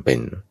จะทำเป็น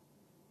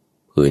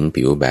พื้น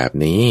ผิวแบบ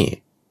นี้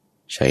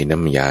ใช้น้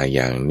ำยาอ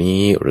ย่าง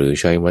นี้หรือ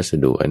ใช้วัส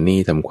ดุอันนี้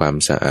ทำความ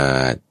สะอา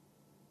ด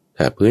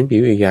ถ้าพื้นผิ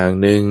วอีกอย่าง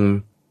หนึ่ง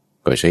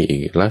ก็ใช้อี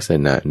กลักษ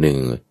ณะหนึ่ง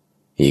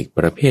อีกป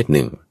ระเภทห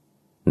นึ่ง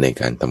ใน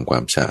การทำควา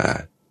มสะอา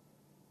ด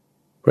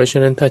เพราะฉะ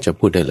นั้นถ้าจะ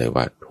พูดได้เลย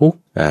ว่าทุก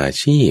อา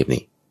ชีพ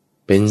นี่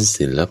เป็น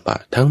ศิลปะ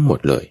ทั้งหมด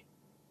เลย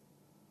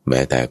แ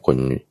ม้แต่คน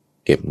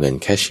เก็บเงิน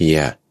แคชเชีย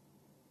ร์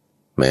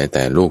แม้แ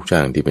ต่ลูกจ้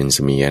างที่เป็นเส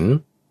มียน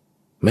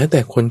แม้แต่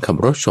คนขับ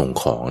รถส่ง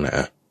ของน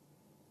ะ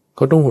เข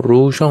าต้อง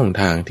รู้ช่อง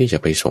ทางที่จะ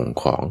ไปส่ง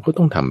ของเขา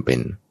ต้องทำเป็น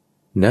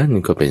นั่น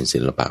ก็เป็นศิ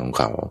ลปะของ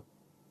เขา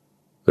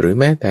หรือ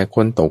แม้แต่ค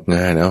นตกง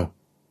าน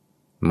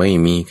ไม่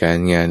มีการ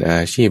งานอา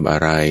ชีพอะ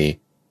ไร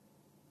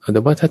แต่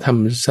ว่าถ้าท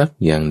ำสัก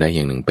อย่างใดอ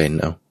ย่างหนึ่งเป็น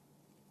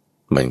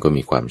มันก็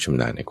มีความช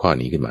ำนาญในข้อ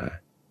นี้ขึ้นมา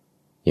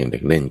อย่างเด็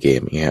กเล่นเก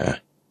มอย่างเงี้ย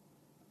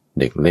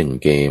เด็กเล่น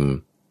เกม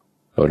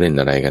เราเล่น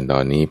อะไรกันตอ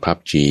นนี้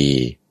PUBG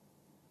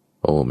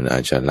มันอา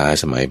จจะล้า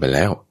สมัยไปแ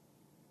ล้ว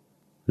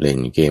เล่น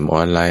เกมอ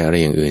อนไลน์อะไร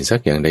อย่างอื่นสัก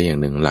อย่างใดอย่าง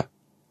หนึ่งล่ะ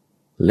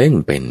เล่น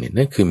เป็นเนี่ย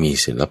นั่นคือมี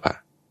ศิลปะ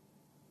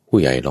ผู้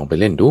ใหญ่ลองไป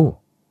เล่นดู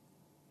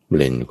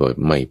เล่นก็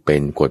ไม่เป็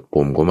นกด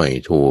ปุ่มก็ไม่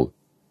ถูก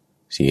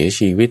เสีย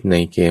ชีวิตใน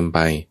เกมไป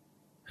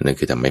นั่น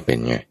คือทำไม่เป็น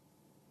ไง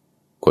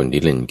คน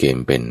ที่เล่นเกม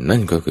เป็นนั่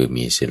นก็คือ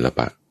มีศิลป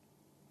ะ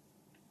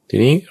ที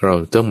นี้เรา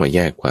ต้องมาแย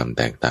กความ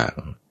แตกต่าง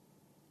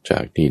จา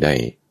กที่ได้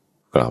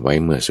กล่าวไว้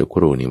เมื่อสักค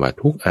รู่นี้ว่า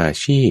ทุกอา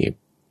ชีพ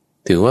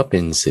ถือว่าเป็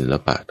นศิล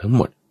ปะทั้งห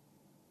มด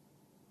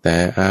แต่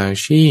อา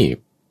ชีพ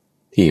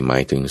ที่หมา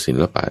ยถึงศิ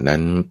ลปะนั้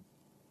น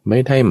ไม่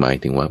ได้หมาย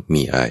ถึงว่า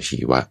มีอาชี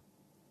วะ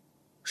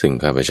ซึ่ง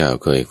ข้าพเจ้า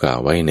เคยกล่าว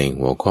ไว้ใน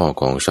หัวข้อ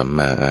ของสัมม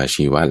าอา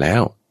ชีวะแล้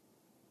ว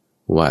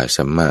ว่า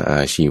สัมมาอ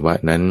าชีวะ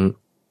นั้น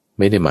ไ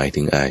ม่ได้หมาย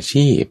ถึงอา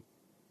ชีพ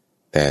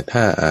แต่ถ้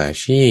าอา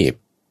ชีพ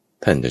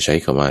ท่านจะใช้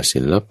คำว่า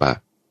ศิลปะ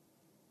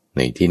ใ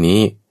นที่นี้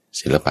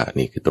ศิลปะ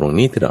นี่คือตรง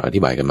นี้ที่เราอธิ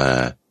บายกันมา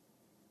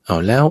เอา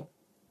แล้ว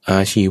อา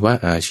ชีว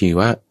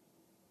ะ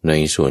ใน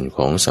ส่วนข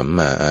องสัมม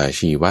าอา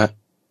ชีวะ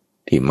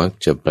ที่มัก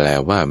จะแปล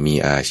ว่ามี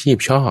อาชีพ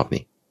ชอบ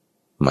นี่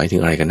หมายถึ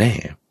งอะไรกันแน่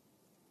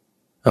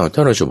ถ้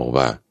าเราจะบอก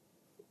ว่า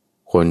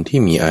คนที่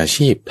มีอา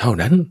ชีพเท่า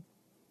นั้น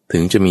ถึ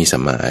งจะมีสั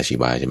มมาอาชี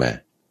วะใช่ไหม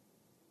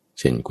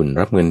เช่นคุณ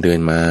รับเงินเดือน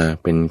มา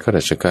เป็นข้าร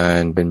าชการ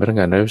เป็นพนัก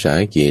งานรัฐวิสา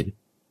หกิจ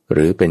ห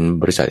รือเป็น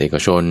บริษัทเอก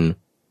ชน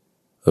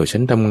ฉั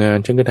นทำงาน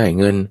ฉันก็ได้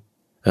เงิน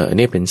อัน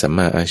นี้เป็นสัมม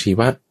าอาชี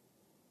วะ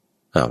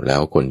แล้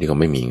วคนที่เขา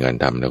ไม่มีงาน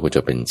ทำแล้วก็จ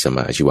ะเป็นสัมม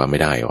าอาชีวะไม่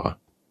ได้หรอ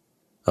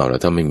แล้ว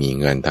ถ้าไม่มี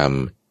งานท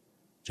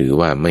ำหรือ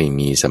ว่าไม่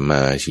มีสัมมา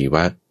อาชีว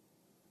ะ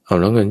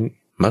แล้วเงิน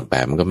มรรคแป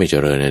ดมันก็ไม่เจ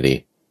ริญนะดิ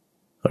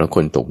แล้วค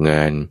นตกง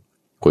าน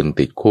คน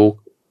ติดคุก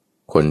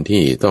คน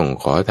ที่ต้อง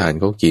ขอทาน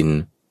เขากิน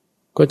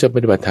ก็จะป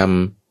ฏิบัติธรรม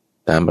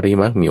ตามอริย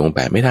มรรคมีองค์แป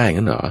ดไม่ได้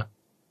งั้นเหรอ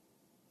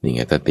นี่ไ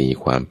งถ้าตี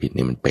ความผิด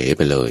นี่มันเป๋ไ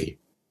ปเลย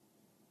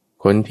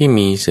คนที่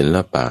มีศิล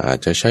ปะอาจ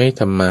จะใช้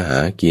ทำมาหา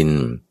กิน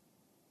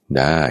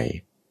ได้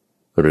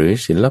หรือ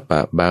ศิลปะ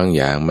บางอ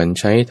ย่างมัน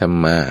ใช้ท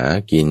ำมาหา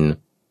กิน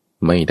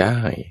ไม่ได้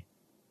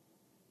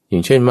อย่า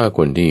งเช่นว่าค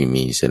นที่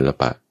มีศิล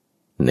ปะ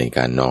ในก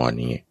ารนอน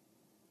นี่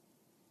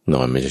น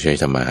อนมันจะใช้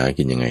ทำมาหา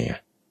กินยังไง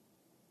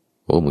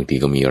บางที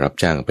ก็มีรับ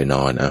จ้างไปน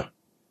อน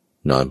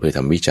นอนเพื่อท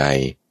ำวิจัย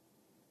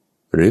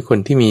หรือคน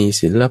ที่มี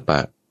ศิลปะ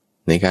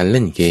ในการเ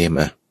ล่นเกม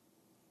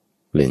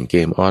เล่นเก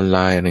มออนไล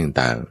น์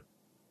ต่าง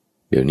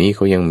ๆเดี๋ยวนี้เข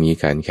ายังมี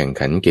การแข่ง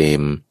ขันเก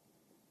ม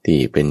ที่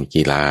เป็น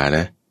กีฬาน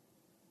ะ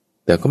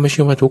แต่ก็ไม่ใ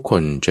ช่ว่าทุกค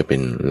นจะเป็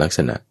นลักษ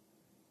ณะ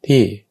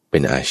ที่เป็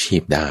นอาชี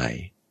พได้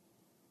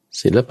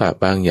ศิลปะ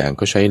บางอย่าง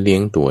ก็ใช้เลี้ย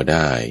งตัวไ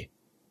ด้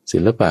ศิ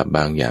ลปะบ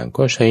างอย่าง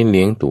ก็ใช้เ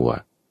ลี้ยงตัว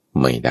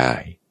ไม่ได้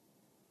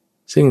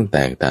ซึ่งแต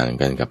กต่าง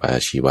กันกับอา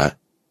ชีวะ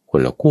ค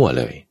นละขั้ว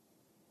เลย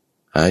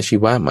อาชี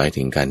วะหมาย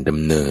ถึงการด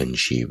ำเนิน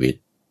ชีวิต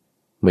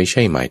ไม่ใ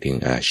ช่หมายถึง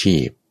อาชี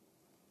พ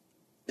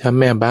ถ้า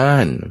แม่บ้า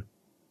น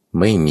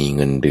ไม่มีเ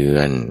งินเดือ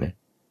น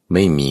ไ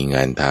ม่มีง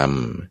านท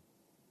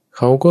ำเข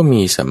าก็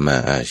มีสัมมา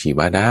อาชีว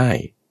ะได้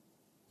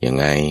ยัง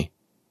ไง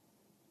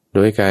โด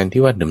ยการ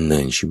ที่ว่าดำเนิ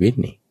นชีวิต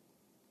นี่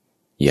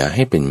อย่าใ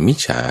ห้เป็นมิจ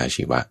ฉาอา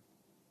ชีวะ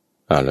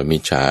แล้วมิ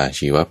จฉาอา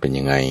ชีวะเป็น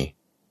ยังไง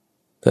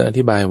เธออ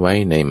ธิบายไว้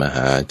ในมห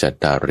าจัต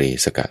ตารี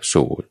สก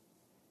สูตร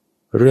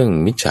เรื่อง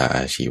มิจฉาอ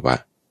าชีวะ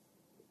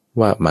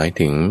ว่าหมาย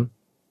ถึง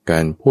กา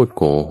รพูด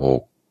โกห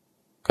ก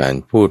การ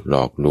พูดหล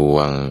อกลว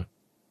ง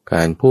ก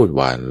ารพูดห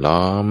วาน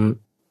ล้อม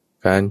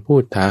การพู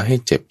ดท้าให้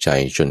เจ็บใจ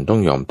จนต้อ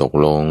งยอมตก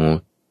ลง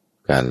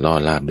การล่อ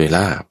ลาบด้วยล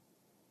าบ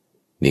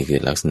นี่คื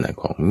อลักษณะ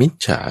ของมิจ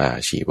ฉาอ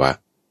าชีวะ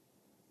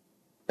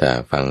แต่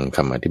ฟังค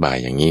ำอธิบาย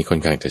อย่างนี้ค่อ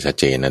นข้างจะชัด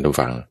เจนนะทุก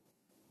ฟัง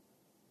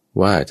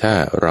ว่าถ้า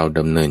เราด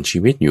ำเนินชี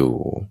วิตอยู่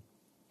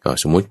ก็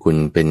สมมุติคุณ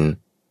เป็น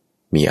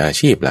มีอา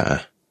ชีพล่ะ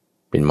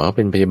เป็นหมอเ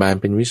ป็นพยาบาล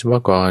เป็นวิศว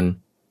กร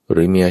ห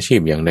รือมีอาชีพ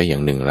อย่างใดอย่า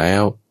งหนึ่งแล้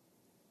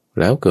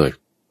วเกิด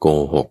โก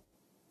หก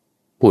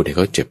พูดให้เ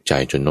ขาเจ็บใจ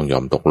จนต้องยอ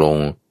มตกลง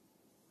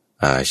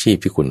อาชีพ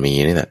ที่คุณมี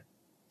นี่แหละ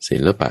ศิ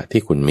ลปะ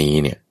ที่คุณมี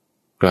เนี่ย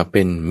กลับเ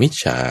ป็นมิจ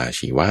ฉาอา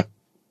ชีวะ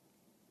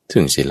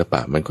ซึ่งศิลปะ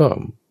มันก็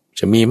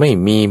จะมีไม่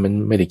มีมัน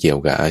ไม่ได้เกี่ยว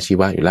กับอาชี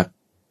วะอยู่ละ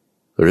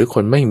หรือค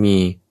นไม่มี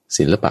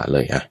ศิลปะเล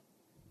ย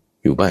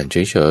อยู่บ้านเ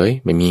ฉย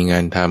ๆไม่มีงา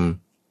นท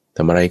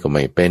ำอะไรก็ไ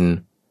ม่เป็น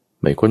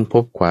ไม่ค้นพ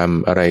บความ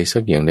อะไรสั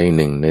กอย่างใดห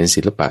นึ่งใน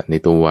ศิลปะใน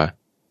ตัว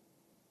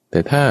แต่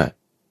ถ้า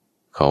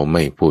เขาไ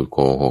ม่พูดโก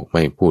หกไ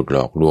ม่พูดหล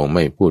อกลวงไ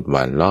ม่พูดหว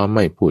านล้อมไ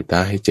ม่พูดท้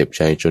าให้เจ็บใ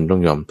จจนต้อ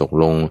งยอมตก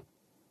ลง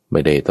ไ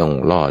ม่ได้ต้อง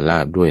ล่อลา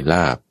บด้วยล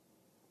าบ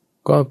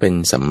ก็เป็น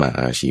สัมมา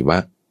อาชีวะ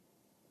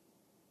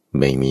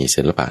ไม่มี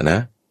ศิลปะนะ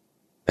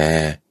แต่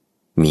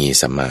มี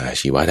สัมมาอา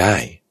ชีวะได้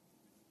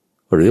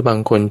หรือบาง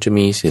คนจะ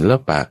มีศิล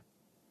ปะ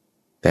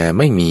แต่ไ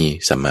ม่มี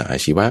สัมมาอา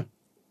ชีวะ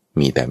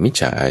มีแต่มิจ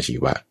ฉาอาชี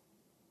วะ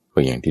ก็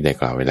อย่างที่ได้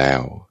กล่าวไว้แล้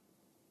ว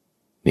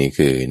นี่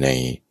คือใน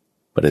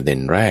ประเด็น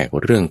แรก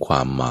เรื่องคว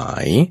ามหมา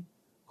ย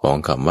ของ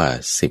คำว่า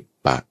สิบ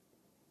ปะ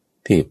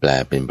ที่แปล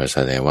เป็นภาษ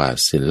าไทยว่า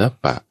ศิล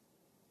ปะ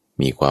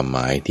มีความหม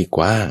ายที่ก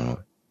ว้าง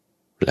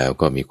แล้ว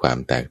ก็มีความ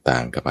แตกต่า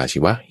งกับอาชี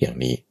วะอย่าง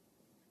นี้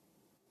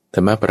ธร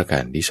รมะประกา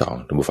รที่สอง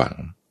ท่านผู้ฟัง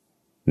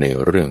ใน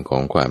เรื่องขอ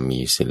งความมี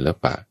ศิล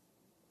ปะ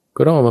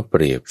ก็ต้องมาเป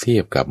รียบเทีย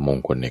บกับมง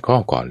คลในข้อ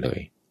ก่อนเลย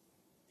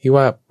ที่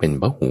ว่าเป็น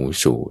พหู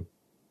สูตร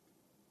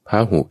พ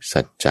หุ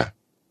สัจจะ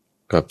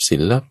กับศิ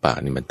ลปะ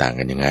นี่มันต่าง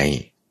กันยังไง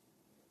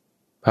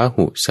พ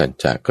หุสัจ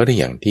จะก็ได้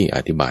อย่างที่อ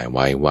ธิบายไ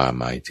ว้ว่า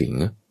หมายถึง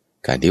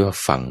การที่ว่า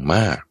ฟังม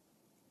าก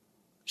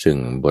ซึ่ง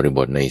บริบ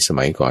ทในส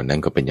มัยก่อนนั้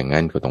นก็เป็นอย่าง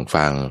นั้นก็ต้อง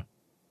ฟัง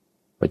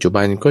ปัจจุ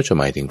บันก็จะ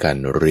หมายถึงการ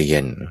เรีย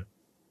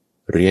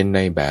นใน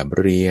แบบ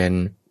เรีย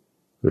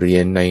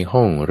นใน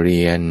ห้องเรี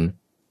ยน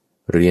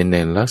ใน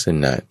ลักษ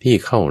ณะที่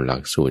เข้าหลั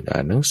กสูตรอ่า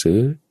นหนังสือ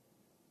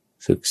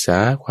ศึกษา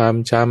ความ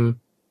จ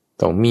ำ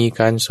ต้องมี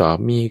การสอบ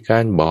มีกา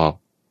รบอก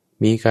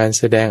มีการ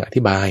แสดงอ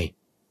ธิบาย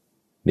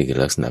นี่คือ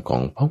ลักษณะขอ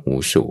งพหู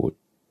สูตร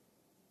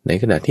ใน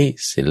ขณะที่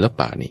ศิลป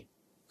ะนี่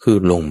คือ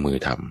ลงมือ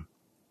ท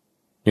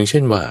ำอย่างเช่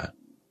นว่า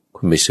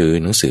คุณไปซื้อ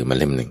หนังสือมา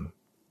เล่มหนึ่ง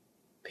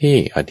ที่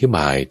อธิบ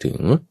ายถึง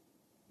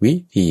วิ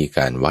ธีก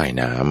ารว่าย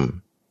น้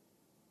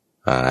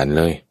ำอ่านเ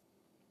ลย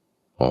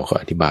เขา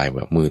อธิบายแบ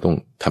บมือต้อง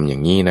ทำอย่า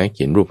งนี้นะเ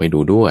ขียนรูปให้ดู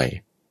ด้วย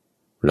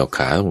แล้วข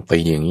าต้องไป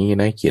อย่างนี้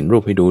นะเขียนรู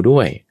ปให้ดูด้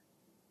วย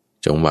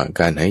จังหวะ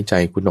การหายใจ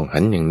คุณต้องหั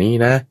นอย่างนี้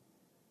นะ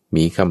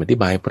มีคำอธิ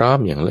บายพร้อม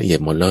อย่างละเอียด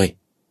หมดเลย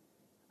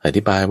อ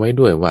ธิบายไว้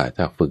ด้วยว่า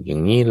ถ้าฝึกอย่า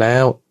งนี้แล้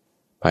ว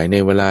ภายใน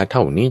เวลาเท่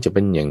านี้จะเ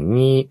ป็นอย่าง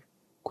นี้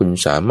คุณ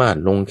สามารถ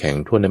ลงแข่ง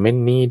ทัวร์นาเมน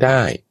ต์นี้ไ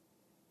ด้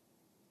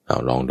เอา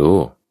ลองดู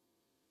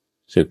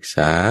ศึกษ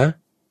า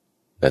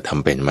แล้วท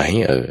ำเป็นไหม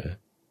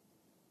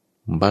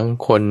บาง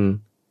คน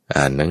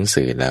อ่านหนัง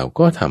สือแล้ว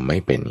ก็ทำไม่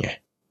เป็นไง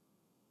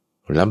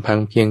ลำพัง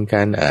เพียงก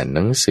ารอ่านห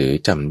นังสือ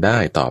จำได้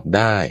ตอบไ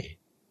ด้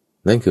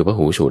นั่นคือพ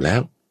หูสูตรแล้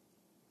ว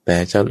แต่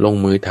จะลง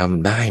มือท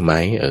ำได้ไหม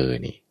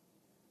นี่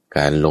ก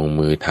ารลง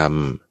มือท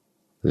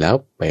ำแล้ว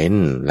เป็น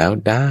แล้ว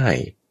ได้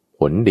ผ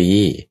ลดี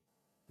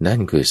นั่น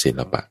คือศิ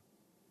ลปะ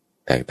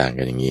แตกต่าง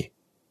กันอย่างนี้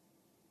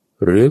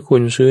หรือคุ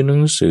ณซื้อหนั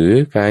งสือ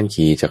การ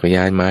ขี่จักรย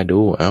านมาดู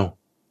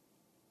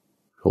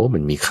มั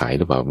นมีขายห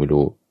รือเปล่าไม่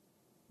รู้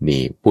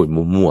นี่พูด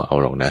มั่วๆเอา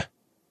หรอกนะ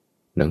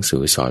หนังสื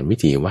อสอนวิ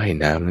ธีว่าย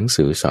น้ำหนัง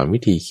สือสอนวิ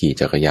ธีขี่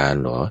จักรยาน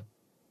เหรอ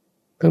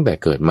ตั้งแต่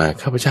เกิดมา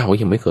ข้าพเจ้าก็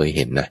ยังไม่เคยเ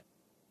ห็นนะ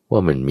ว่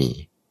ามันมี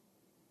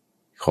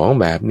ของ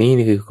แบบนี้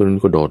นี่คือคุณ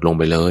กระโดดลง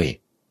ไปเลย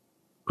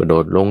กระโด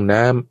ดลง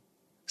น้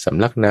ำส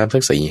ำลักน้ำสั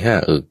ก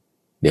 4-5 อึก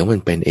เดี๋ยวมัน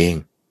เป็นเอง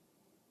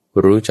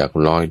รู้จัก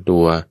ลอยตั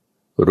ว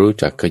รู้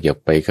จักขยับ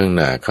ไปข้างห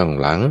น้าข้าง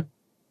หลัง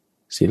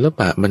ศิลป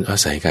ะมันอา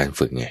ศัยการ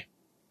ฝึกไง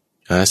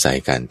อาศัย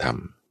การท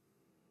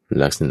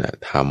ำลักษณะ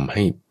ทำใ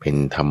ห้เป็น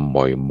ทำ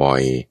บ่อ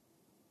ย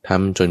ๆท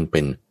ำจนเป็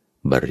น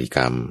บริก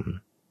รรม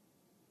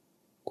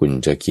คุณ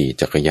จะขี่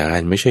จักรยาน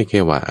ไม่ใช่แค่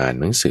ว่าอ่าน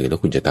หนังสือแล้ว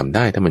คุณจะทำไ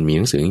ด้ถ้ามันมีห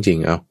นังสือจริง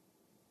ๆเอา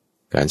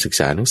การศึก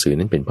ษาหนังสือ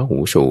นั้นเป็นพหู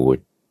สูต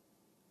ร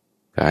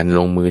การล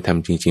งมือท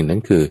ำจริงๆนั้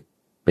นคือ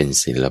เป็น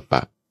ศิลป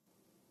ะ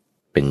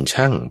เป็น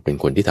ช่างเป็น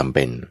คนที่ทำเ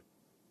ป็น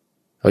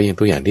เอาอย่าง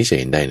ตัวอย่างที่จะ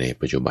เห็นได้ใน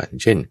ปัจจุบัน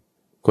เช่น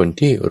คน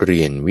ที่เ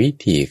รียนวิ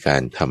ธีกา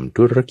รทำ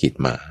ธุรกิจ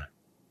มา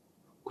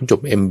คุณจบ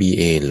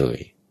MBA เลย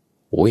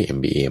โอ้ย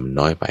MBA มัน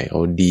น้อยไปเอา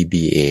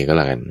DBA ก็แ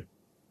ล้วกัน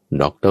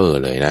ด็อกเตอร์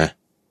เลยนะ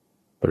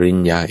ปริ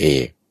ญญาเอ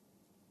ก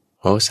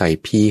เอาใส่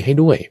P ให้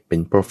ด้วยเป็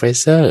น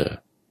professor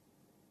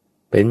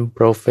เป็น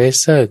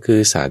professor คื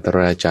อศาสต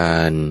ราจา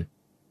รย์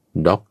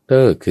ด็อกเตอ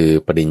ร์คือ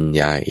ปริญ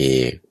ญาเอ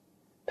ก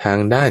ทาง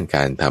ด้านก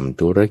ารทำ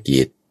ธุร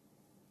กิจ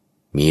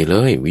มีเล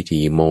ยวิ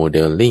ธีโมเด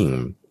ลลิ่ง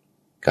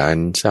การ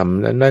ท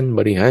ำนั่นบ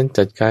ริหาร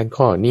จัดการ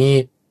ข้อนี้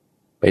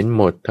เป็นห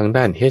มดทาง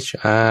ด้าน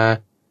HR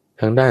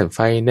ทางด้าน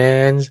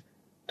Finance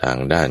ทาง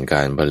ด้านก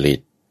ารผลิต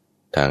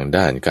ทาง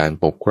ด้านการ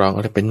ปกครองอ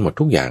ะไรเป็นหมด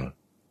ทุกอย่าง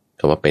แ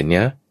ต่ว่าเป็นเ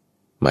นี้ย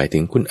หมายถึ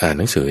งคุณอ่าน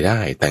หนังสือได้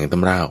แต่งต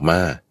ำราออกมา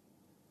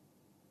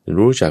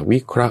รู้จักวิ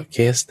เคราะห์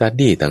case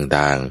study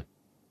ต่าง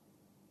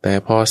ๆแต่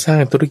พอสร้า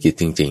งธุรกิจ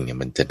จริงๆเนี่ย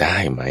มันจะได้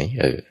ไหม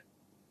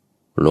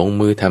ลง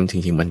มือทำจ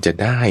ริงๆมันจะ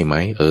ได้ไหม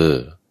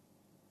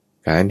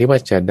การที่ว่า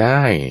จะไ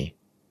ด้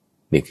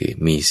นี่คือ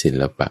มีศิ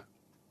ลปะ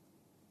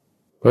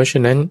เพราะฉะ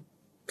นั้น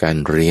การ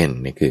เรียน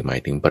นี่คือหมาย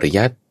ถึงปริ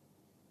ยัติ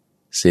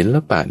ศิล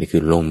ปะนี่คื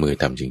อลงมือ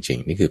ทำจริง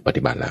ๆนี่คือป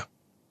ฏิบัติแล้ว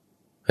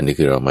อันนี้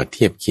คือเรามาเ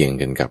ทียบเคียง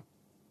กันกับ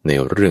ใน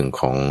เรื่อง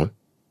ของ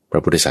พร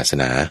ะพุทธศาส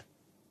นา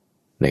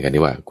ในการ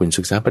ที่ว่าคุณ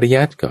ศึกษาปริ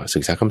ยัติก็ศึ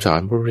กษาคำสอน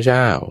พระพุทธเ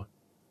จ้า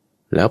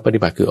แล้วปฏิ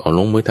บัติคือเอาล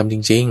งมือทำจ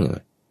ริง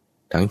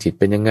ๆทั้งจิต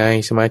เป็นยังไง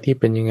สมาธิ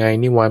เป็นยังไง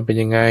นิวรณ์เป็น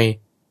ยังไง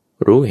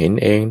รู้เห็น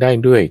เองได้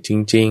ด้วยจ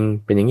ริง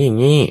ๆเป็นอย่าง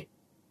นี้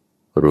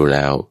รู้แ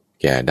ล้ว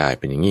แก้ได้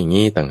เป็นอย่าง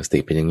นี้ตั้งสติ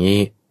เป็นอย่างนี้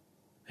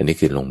อันนี้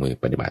คือลงมือ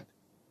ปฏิบัติ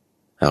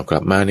เอากลั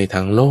บมาในท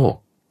างโล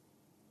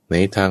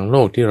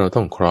กที่เรา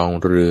ต้องครอง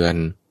เรือน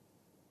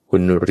คุ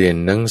ณเรียน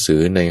หนังสื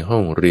อในห้อ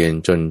งเรียน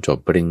จนจบ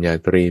ปริญญา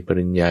ตรีป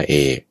ริญญาเอ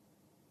ก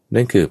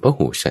นั่นคือพ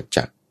หูสัจจ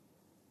ะ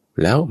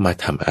แล้วมา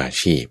ทำอา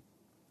ชีพ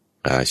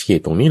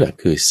ตรงนี้แหละ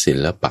คือศิ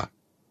ลปะ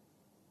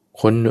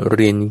คนเ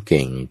รียนเ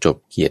ก่งจบ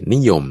เกียรตินิ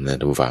ยมนะ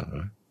ทุกฝั่ง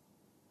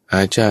อ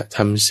าจจะท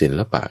ำศิล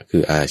ปะคื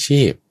ออา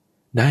ชีพ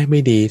ได้ไม่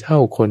ดีเท่า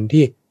คน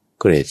ที่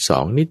เกรด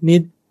2นิ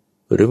ด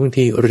ๆหรือบาง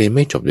ทีเรียนไ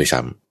ม่จบด้วย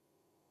ซ้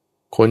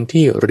ำคน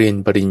ที่เรียน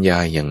ปริญญา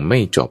ยังไม่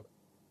จบ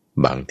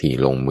บางที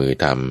ลงมือ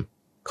ท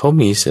ำเขา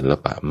มีศิล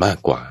ปะมาก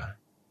กว่า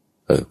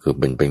คือ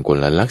เป็นคน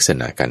ละลักษ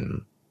ณะกัน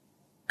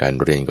การ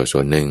เรียนก็ส่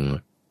วนหนึ่ง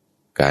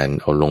การ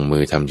เอาลงมื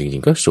อทำจริ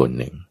งๆก็ส่วน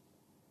หนึ่ง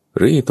ห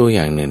รืออีกตัวอ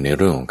ย่างหนึ่งในเ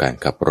รื่องของการ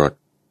ขับรถ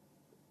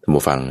ท่าน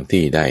ผู้ฟัง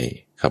ที่ได้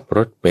ขับร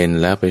ถเป็น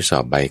แล้วไปสอ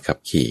บใบขับ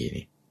ขี่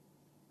นี่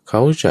เข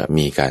าจะ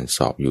มีการส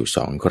อบอยู่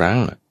2 ครั้ง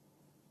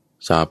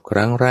สอบค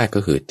รั้งแรกก็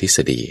คือทฤษ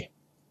ฎี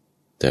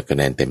แต่คะแ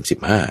นนเต็ม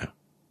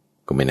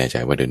15ก็ไม่แน่ใจ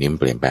ว่าเดี๋ยวนี้มัน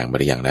เปลี่ยนแปลงไป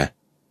หรือยังนะ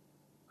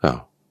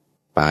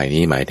ป้าย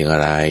นี้หมายถึงอะ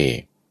ไร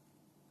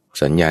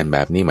สัญญาณแบ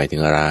บนี้หมายถึ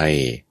งอะไร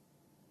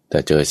แต่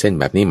เจอเส้น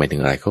แบบนี้หมายถึ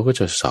งอะไรเขาก็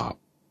จะสอบ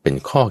เป็น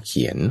ข้อเ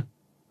ขียน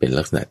เป็น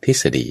ลักษณะทฤ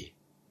ษฎี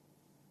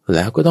แ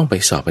ล้วก็ต้องไป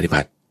สอบปฏิ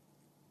บัติ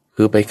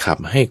คือไปขับ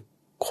ให้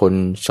คน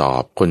สอ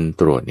บคน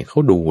ตรวจเนี่ยเขา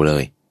ดูเล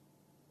ย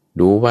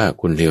ดูว่า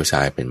คุณเลี้ยวซ้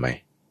ายเป็นไหม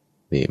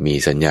นี่มี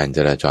สัญญาณจ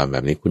ราจรแบ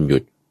บนี้คุณหยุ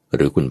ดห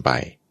รือคุณไป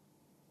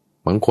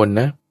บางคน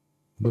นะ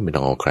ไม่ต้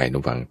องเอาใครนุ่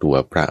งฟังตัว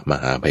พระม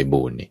หาไพ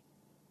บูลย์นี่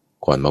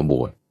ก่อนมาบ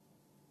วช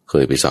เค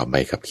ยไปสอบใบ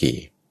ขับขี่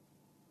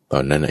ตอ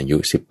นนั้นอายุ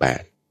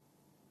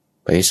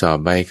18ไปสอบ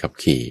ใบขับ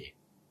ขี่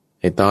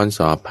ไอตอนส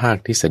อบภาค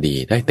ทฤษฎี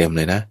ได้เต็มเ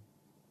ลยนะ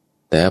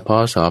แต่พอ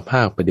สอบภ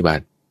าคปฏิบั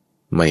ติ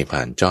ไม่ผ่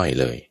านจ้อย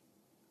เลย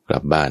กลั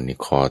บบ้านนี่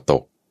คอต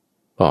ก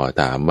พ่อ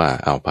ถามว่า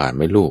เอาผ่านไห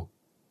มลูก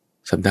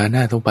สัปดาห์หน้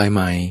าต้องไปให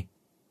ม่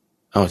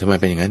ทำไม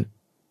เป็นอย่างนั้น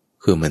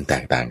คือมันแต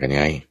กต่างกัน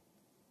ไง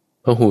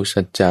พหู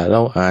สัจจะเร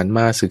าอ่านม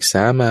าศึกษ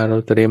ามาเรา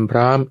เตรียมพ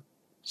ร้อม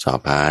สอบ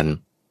ผ่าน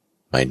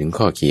หมายถึง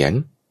ข้อเขียน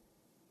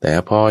แต่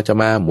พอจะ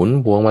มาหมุน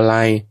พวงมา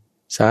ลัย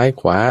ซ้าย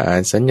ขวาอ่า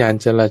นสัญญาณ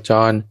จราจ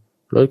ร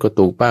รถกระ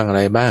ตุกบ้างอะไ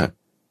รบ้าง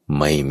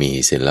ไม่มี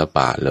ศิลป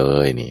ะเล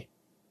ยนี่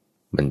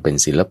มันเป็น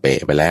ศิลปะ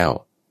ไปแล้ว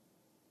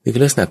นี่คื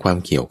อลักษณะความ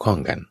เกี่ยวข้อง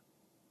กัน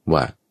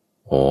ว่า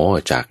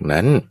จาก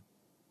นั้น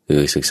คื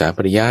อศึกษาป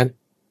ริยัติ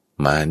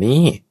มา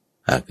นี้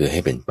คือให้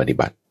เป็นปฏิ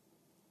บัติ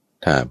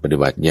ถ้าปฏิ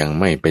บัติยัง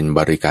ไม่เป็นบ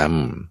ริกรรม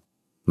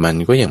มัน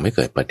ก็ยังไม่เ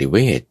กิดปฏิเว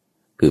ท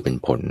คือเป็น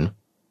ผล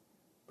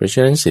เพราะฉ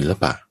ะนั้นศิล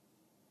ปะ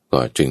ก็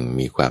จึง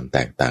มีความแต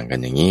กต่างกัน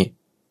อย่างนี้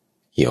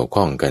เกี่ยว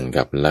ข้องกัน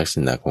กับลักษ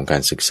ณะของกา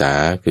รศึกษา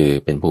คือ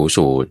เป็นภู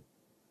สูตร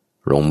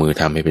ลงมือ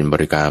ทำให้เป็นบ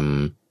ริกรรม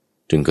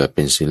จึงเกิดเ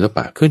ป็นศิลป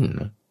ะขึ้น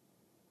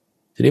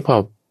ทีนี้พอ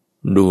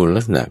ดูลั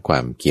กษณะควา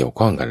มเกี่ยว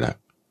ข้องกันละ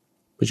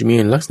ก็จะมี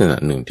ลักษณะ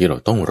หนึ่งที่เรา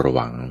ต้องระ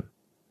วัง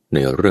ใน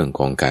เรื่อง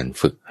ของการ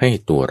ฝึกให้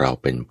ตัวเรา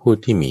เป็นผู้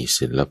ที่มี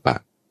ศิลปะ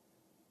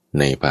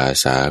ในภา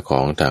ษาขอ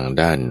งทาง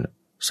ด้าน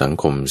สัง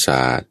คมศ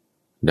าสตร์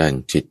ด้าน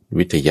จิต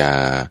วิทยา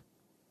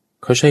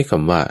เขาใช้ค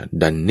ำว่า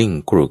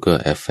Dunning-Kruger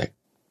Effect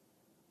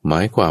หม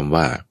ายความ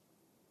ว่า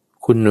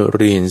คุณเ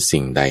รียน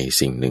สิ่งใด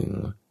สิ่งหนึ่ง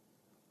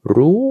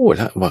รู้แ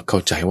ล้วว่าเข้า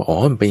ใจว่า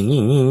มันเป็นอย่า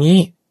ง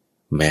นี้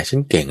แม้ฉั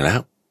นเก่งแล้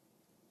ว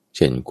เ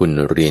ช่นคุณ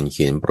เรียนเ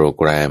ขียนโปรแ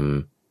กรม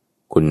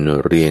คุณ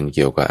เรียนเ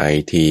กี่ยวกับไอ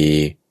ที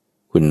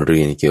คุณเรี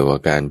ยนเกี่ยวกั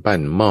บการปั้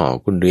นหม้อ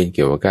คุณเรียนเ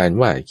กี่ยวกับการ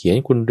วาดเขียน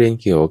คุณเรียน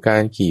เกี่ยวกับกา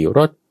รขี่ร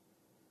ถ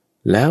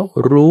แล้ว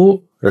รู้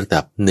ระ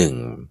ดับหนึ่ง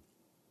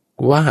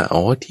ว่า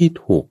ที่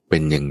ถูกเป็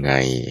นยังไง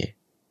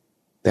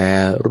แต่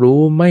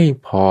รู้ไม่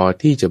พอ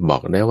ที่จะบอ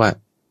กได้ว่า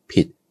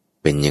ผิด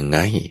เป็นยังไง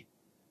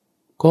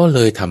ก็เล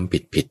ยทำ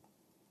ผิด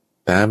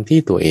ตามที่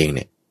ตัวเองเ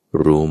นี่ย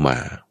รู้มา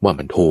ว่า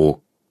มันถูก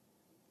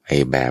ไอ้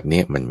แบบ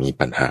นี้มันมี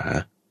ปัญหา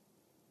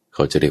เข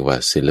าจะเรียกว่า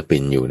ศิลปิ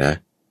นอยู่นะ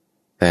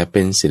แต่เ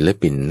ป็นศิล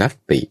ปินนัก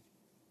ติ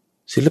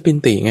ศิลปิน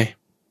ติไง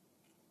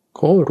เข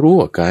ารู้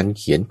ว่าการ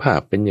เขียนภา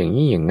พเป็นอย่าง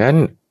นี้อย่างนั้น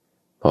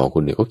พอค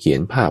นอื่นเขาเขีย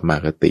นภาพมา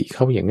กติเข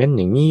าอย่างนั้นอ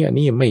ย่างนี้อัน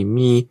นี้ไม่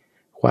มี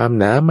ความ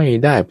หนาไม่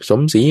ได้ผส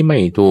มสีไม่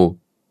ถูก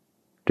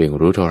ตัวเอง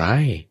รู้เท่าไร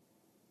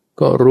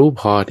ก็รู้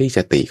พอที่จ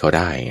ะติเขาไ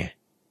ด้ไง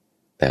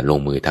แต่ลง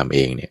มือทำเอ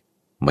งเนี่ย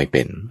ไม่เ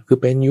ป็นคือ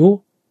เป็นอยู่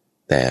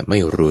แต่ไม่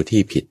รู้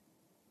ที่ผิด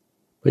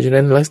เพราะฉะ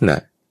นั้นลักษณะ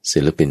ศิ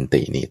ลปิน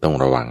ตินี่ต้อง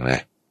ระวังนะ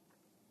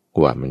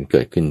ว่ามันเ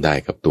กิดขึ้นได้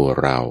กับตัว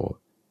เรา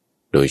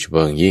โดยเฉพา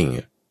ะยิ่ง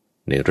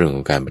ในเรื่องข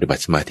องการปฏิบั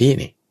ติสมาธิ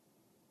นี่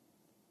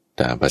แ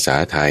ต่ภาษา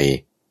ไทย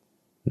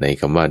ใน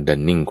คำว่า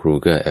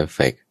Dunning-Kruger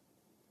effect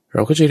เร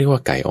าก็จะเรียกว่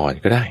าไก่อ่อน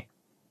ก็ได้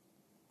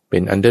เป็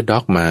น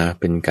underdog มา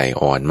เป็นไก่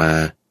อ่อนมา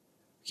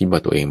คิดว่า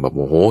ตัวเองแบบโ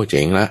อ้โหเ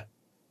จ๋งละ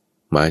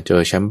มาเจ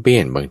อแชมเปี้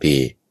ยนบางที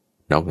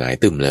น็อกหงาย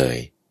ตึมเลย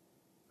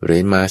เรี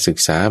ยนมาศึก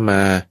ษาม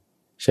า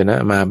ชนะ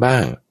มาบ้า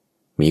ง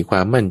มีคว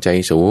ามมั่นใจ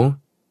สูง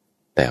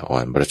แต่อ่อ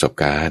นประสบ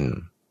การณ์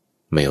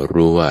ไม่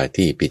รู้ว่า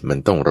ที่ผิดมัน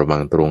ต้องระวั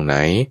งตรงไหน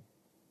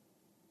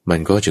มัน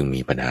ก็จึง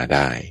มีปัญหาไ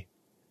ด้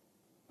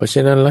เพราะฉ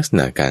ะนั้นลักษ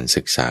ณะการ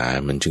ศึกษา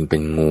มันจึงเป็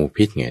นงู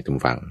พิษไงทุก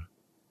ฝัง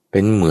เป็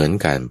นเหมือน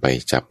การไป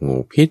จับงู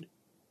พิษ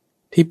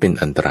ที่เป็น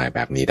อันตรายแบ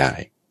บนี้ได้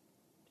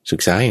ศึ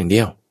กษาอย่างเดี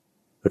ยว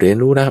เรียน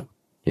รู้นะครับ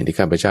อย่างที่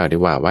ข้าพเจ้าได้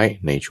ว่าไว้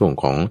ในช่วง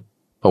ของ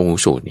พหู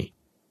สูตรนี่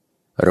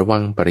ระวั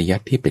งปริยั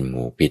ติที่เป็น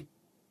งูพิษ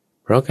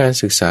เพราะการ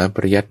ศึกษาป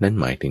ริยัตินั้น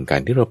หมายถึงกา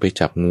รที่เราไป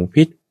จับงู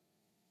พิษ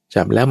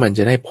จับแล้วมันจ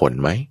ะได้ผล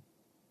ไหม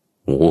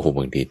โอ้โหบ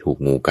างทีถูก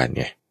งูกัน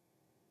ไง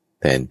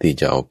แทนที่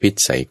จะเอาพิษ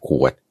ใส่ข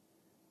วด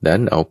ดั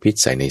นเอาพิษ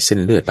ใส่ในเส้น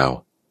เลือดเรา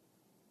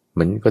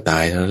มันก็ตา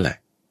ยเท่านั้นแหละ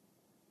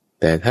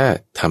แต่ถ้า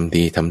ทำ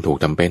ดีทำถูก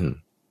ทำเป็น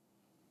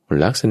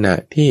ลักษณะ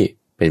ที่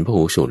เป็นพ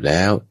หูสูตรแ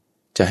ล้ว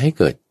จะให้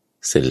เกิด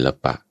ศิล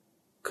ปะ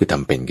คือท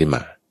ำเป็นขึ้นม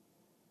า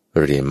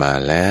เรียนมา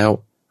แล้ว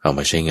เอาม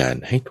าใช้งาน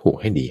ให้ถูก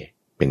ให้ดี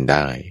เป็นไ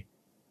ด้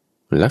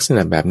ลักษณ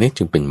ะแบบนี้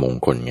จึงเป็นมง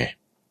คลไง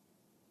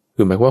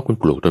คือหมายว่าคุณ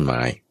ปลูกต้นไ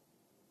ม้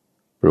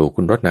ปลูก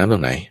คุณรดน้ำตร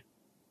งไหน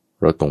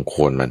รดตรงโค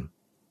นมัน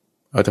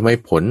ทำไม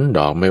ผลด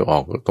อกไม่ออ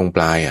กตรงป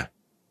ลาย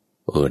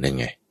นั่น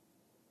ไง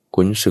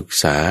คุณศึก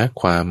ษา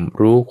ความ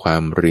รู้ควา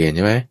มเรียนใ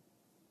ช่ไหม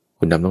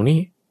คุณทำตรงนี้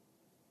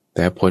แ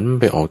ต่ผล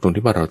ไปออกตรง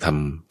ที่ว่าเราท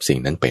ำสิ่ง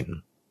นั้นเป็น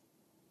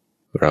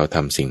เราท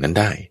ำสิ่งนั้น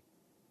ได้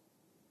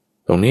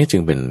ตรงนี้จึ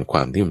งเป็นคว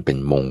ามที่มันเป็น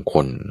มงค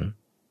ล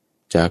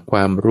จากคว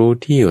ามรู้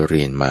ที่เ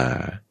รียนมา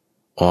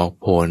ออก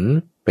ผล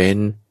เป็น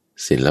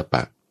ศิลป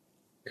ะ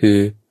คือ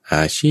อ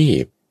าชี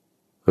พ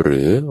ห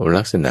รือ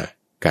ลักษณะ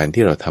การ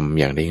ที่เราทำ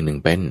อย่างใดอย่างหนึ่ง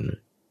เป็น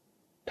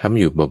ทำ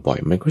อยู่บ่อย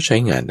ๆมันก็ใช้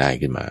งานได้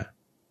ขึ้นมา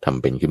ท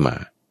ำเป็นขึ้นมา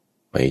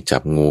ไปจั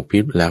บงูพิ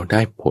ษแล้วไ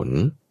ด้ผล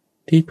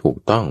ที่ถูก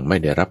ต้องไม่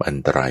ได้รับอัน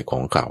ตรายขอ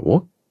งเขา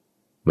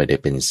ไม่ได้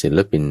เป็นศิล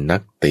ปินนั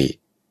กติ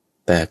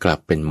แต่กลับ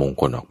เป็นมง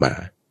คลออกมา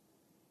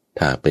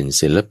ถ้าเป็น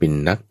ศิลปิน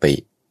นักติ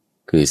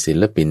คือศิ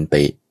ลปิน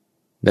ติ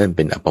นั่นเ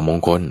ป็นอัปมง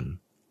คล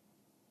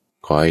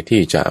คอย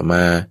ที่จะม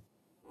า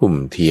หุ่ม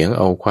เถียงเ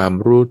อาความ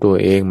รู้ตัว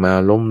เองมา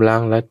ล้มล้า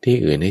งลัทธิ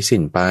อื่นให้สิ้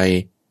นไป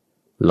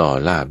หล่อ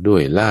ลาบด้ว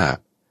ยลาบ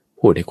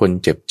พูดให้คน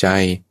เจ็บใจ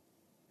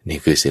นี่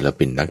คือศิล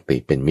ปินนักติ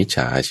เป็นมิจฉ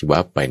าชีวะ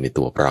ไปใน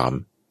ตัวพร้อม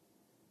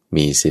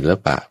มีศิล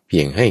ปะเพี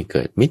ยงให้เ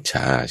กิดมิจฉ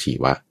าชี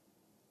วะ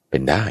เป็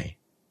นได้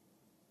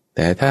แ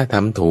ต่ถ้าท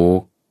ำถูก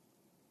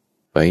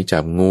ไปจั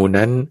บงู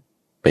นั้น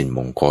เป็นม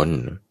งคล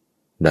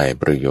ได้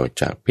ประโยชน์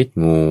จากพิษ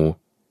งู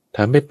ท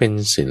ำให้เป็น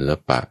ศิล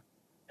ปะ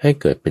ให้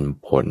เกิดเป็น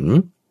ผล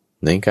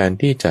ในการ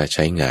ที่จะใ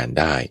ช้งาน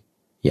ได้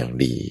อย่าง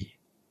ดี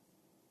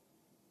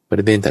ปร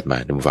ะเด็นถัดมา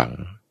ดูฟัง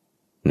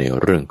ใน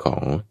เรื่องขอ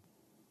ง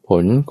ผ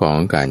ลของ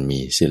การมี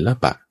ศิล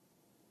ปะ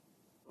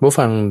ผู้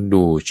ฟัง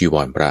ดูจีว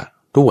รพระ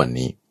ทุกวัน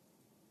นี้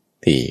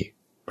ที่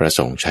พระส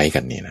งฆ์ใช้กั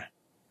นนี่นะ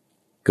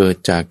เกิด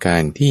จากกา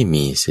รที่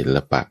มีศิล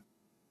ปะ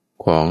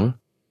ของ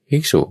ภิ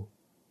กษุ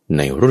ใ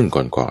นรุ่น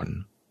ก่อน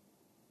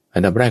ๆอั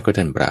นดับแรกก็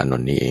ท่านพระอาน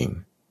นท์นี่เอง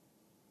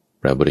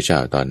พระพุทธเจ้า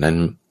ตอนนั้น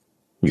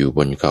อยู่บ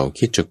นเขา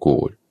คิชกู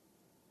ฏ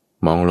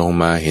มองลง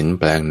มาเห็น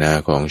แปลงนา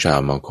ของชาว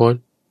มคธ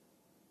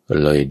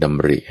เลยด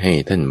ำริให้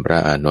ท่านพระ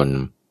อานน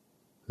ท์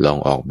ลอง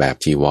ออกแบบ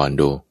จีวร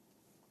ดู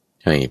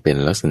ให้เป็น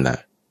ลักษณะ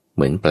เห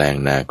มือนแปลง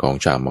นาของ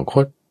ชาวมค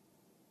ธ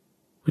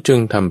จึง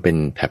ทำเป็น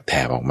แถ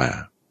บๆออกมา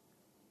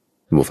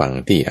ผู้ฟัง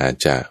ที่อาจ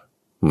จะ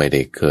ไม่ไ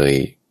ด้เคย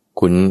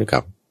คุ้นกั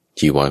บ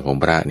จีวรของ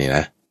พระเนี่ยน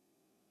ะ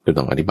ก็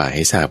ต้องอธิบายใ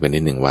ห้ทราบกันนิ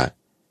ดหนึ่งว่า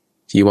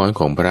จีวร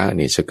ของพระ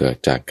นี่จะเกิด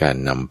จากการ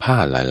นำผ้า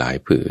หลาย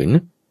ๆผืน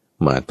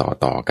มา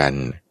ต่อกัน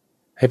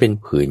ให้เป็น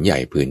ผืนใหญ่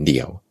ผืนเดี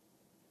ยว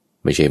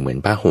ไม่ใช่เหมือน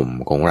ผ้าห่ม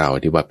ของเรา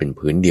ที่ว่าเป็น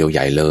พื้นเดียวให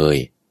ญ่เลย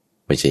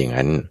ไม่ใช่อย่าง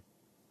นั้น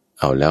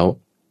เอาแล้ว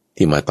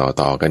ที่มา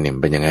ต่อกันเนี่ย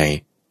เป็นยังไง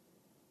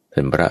ท่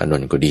านพระอาน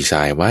นท์ก็ดีไซ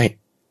น์ไว้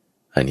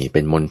อันนี้เ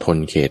ป็นมณฑล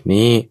เขต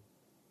นี้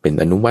เป็น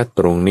อนุวัต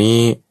ตรงนี้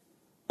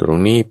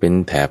เป็น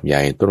แถบให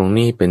ญ่ตรง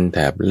นี้เป็นแถ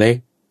บเล็ก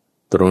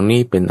ตรง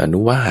นี้เป็นอนุ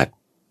วาต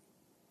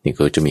นี่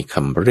ก็จะมีค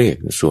ำเรียก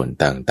ส่วน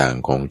ต่าง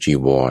ๆของจี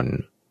วร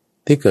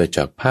ที่เกิดจ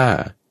ากผ้า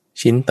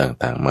ชิ้น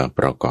ต่างๆมาป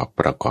ระ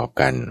กอบ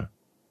กัน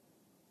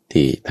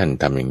ที่ท่าน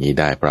ทำอย่างนี้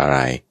ได้เพราะอะไ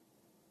ร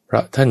เพรา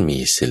ะท่านมี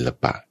ศิล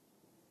ปะ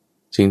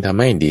จึงทำ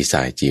ให้ดีไซ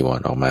น์จีวร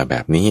ออกมาแบ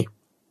บนี้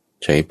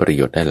ใช้ประโ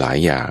ยชน์ได้หลาย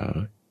อย่าง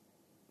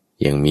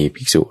ยังมี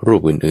ภิกษุรู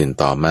ปอื่น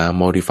ๆต่อมา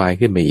โมดิฟาย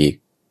ขึ้นไปอีก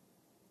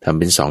ทำ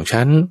เป็น2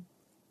 ชั้น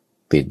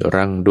ติด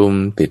รังดุม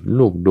ติด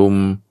ลูกดุม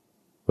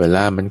เวล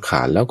ามันข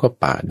าดแล้วก็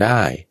ปะไ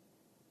ด้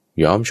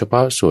ย้อมเฉพา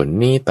ะส่วน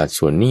นี้ตัด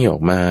ส่วนนี้ออ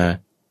กมา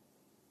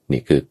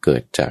นี่คือเกิ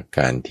ดจากก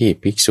ารที่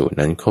ภิกษุ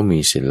นั้นเขามี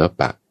ศิล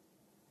ปะ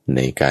ใน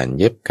การ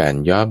เย็บการ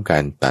ย้อมกา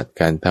รตัด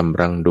การทำ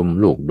รังดุม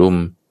ลูกดุม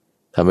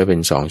ทำให้เป็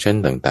น2 ชั้น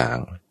ต่าง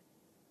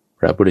ๆพ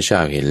ระพุทธเจ้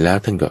าเห็นแล้ว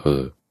ท่านก็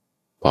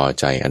พอ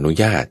ใจอนุ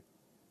ญาต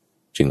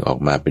จึงออก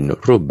มาเป็น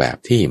รูปแบบ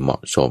ที่เหมา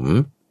ะสม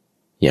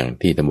อย่าง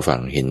ที่ท่านผู้ฟั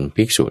งเห็น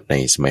ภิกษุใน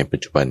สมัยปัจ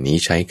จุบันนี้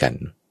ใช้กัน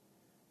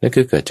นั่น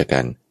คือเกิดจากก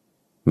าร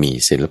มี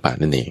ศิลปะ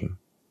นั่นเอง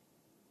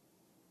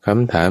ค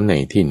ำถามใน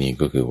ที่นี้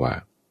ก็คือว่า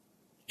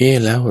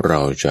แล้วเร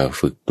าจะ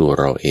ฝึกตัว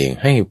เราเอง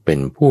ให้เป็น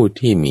ผู้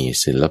ที่มี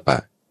ศิลปะ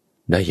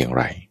ได้อย่าง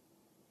ไร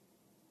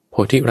โพ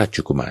ธิราช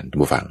กุมารท่าน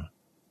ผู้ฟัง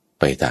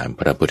ไปตาม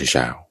พระพุทธเ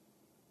จ้า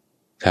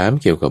ถาม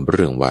เกี่ยวกับเ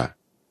รื่องว่า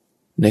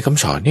ในค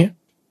ำสอนเนี่ย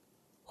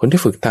คนที่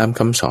ฝึกตาม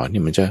คำสอนเ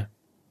นี่ยมันจะ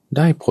ไ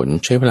ด้ผล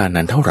ใช้เวลาน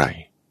านเท่าไหร่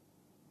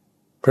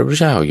พระพุทธ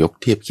เจ้ายก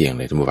เทียบเคียงเ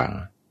ลยท่านผู้ฟัง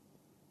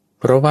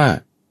เพราะว่า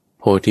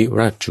โพธิ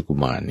ราชกุ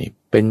มารนี่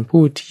เป็น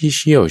ผู้ที่เ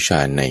ชี่ยวชา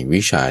ญใน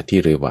วิชาที่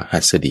เรียกว่าหั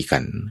สดีกั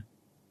น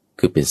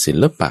คือเป็นศิ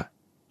ลปะ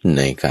ใ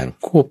นการ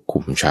ควบคุ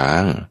มช้า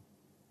ง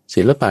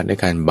ศิลปะใน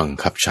การบัง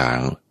คับช้าง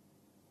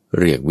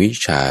เรียกวิ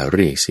ชาเ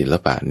รียกศิล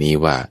ปะนี้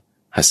ว่า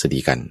หัสดี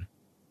กัน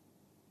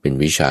เป็น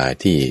วิชา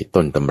ที่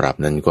ต้นตำรับ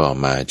นั้นก็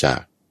มาจาก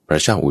พระ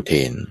เจ้าอุเท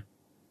น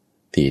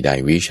ที่ได้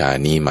วิชา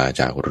นี้มา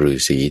จากฤา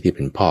ษีที่เ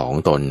ป็นพ่อของ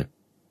ตน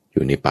อ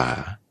ยู่ในป่า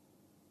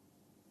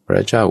พร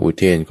ะเจ้าอุ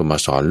เทนก็มา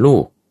สอนลู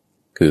ก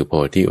คือโพ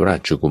ธิรา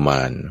ชกุม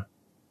าร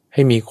ใ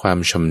ห้มีความ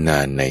ชำนา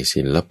ญใน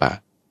ศิลปะ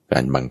กา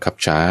รบังคับ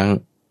ช้าง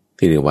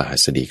ที่เรียกว่าหั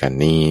สดีกัน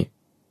นี้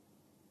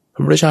พร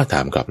ะพุทธเจ้าถ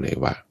ามกลับเลย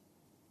ว่า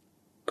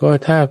ก็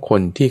ถ้าค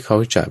นที่เขา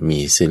จะมี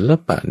ศิล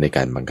ปะในก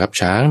ารบังคับ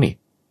ช้างนี่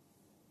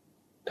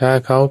ถ้า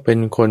เขาเป็น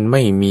คนไ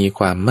ม่มี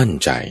ความมั่น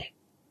ใจ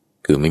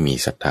คือไม่มี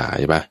ศรัทธา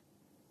ใช่ปะ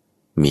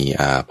มี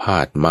อาพา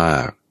ธมา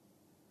ก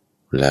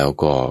แล้ว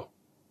ก็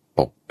ป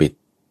กปิด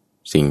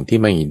สิ่งที่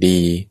ไม่ดี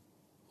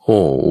โอ้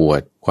อว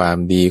ดความ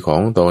ดีขอ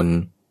งตน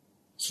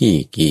ขี้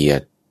เกีย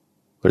จ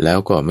แล้ว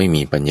ก็ไม่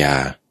มีปัญญา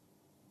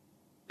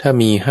ถ้า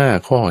มี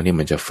5 ข้อนี่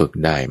มันจะฝึก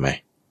ได้ไหม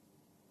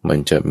มัน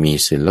จะมี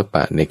ศิลป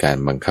ะในการ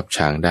บังคับ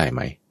ช้างได้ไห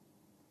ม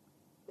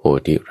โพ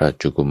ธิรา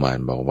ชกุมาร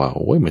บอกว่าโ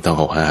อ้ยไม่ต้องเ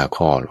อา5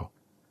 ข้อหรอก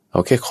เอ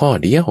าแค่ข้อ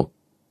เดียว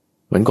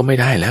มันก็ไม่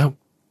ได้แล้ว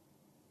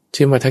เ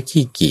ช่นว่าถ้า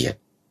ขี้เกียจ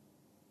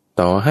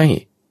ต่อให้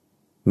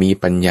มี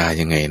ปัญญา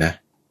ยังไงนะ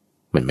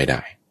มันไม่ไ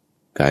ด้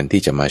การ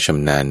ที่จะมาช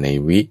ำนาญใน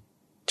วิ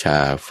ชา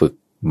ฝึก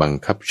บัง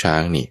คับช้า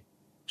งนี่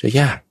จะ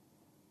ยาก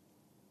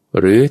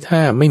หรือถ้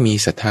าไม่มี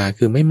ศรัทธา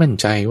คือไม่มั่น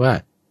ใจว่า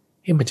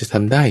มันจะท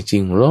ำได้จริ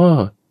งหรอ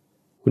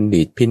คุณ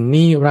ดีดพิน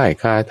นี่ร่าย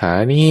คาถา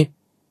นี่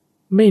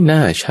ไม่น่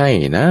าใช่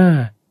นะ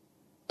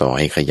ต่อใ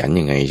ห้ขยัน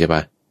ยังไงใช่ป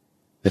ะ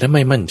แต่ถ้าไ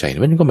ม่มั่นใจ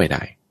มันก็ไม่ไ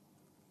ด้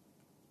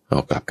เอา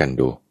กลับกัน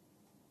ดู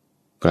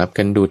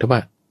ถ้าว่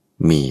า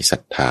มีศรั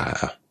ทธา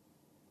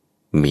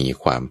มี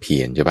ความเพี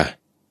ยรใช่ปะ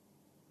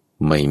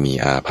ไม่มี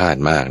อาพาธ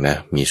มากนะ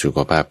มีสุข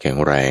ภาพแข็ง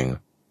แรง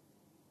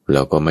แ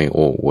ล้วก็ไม่โ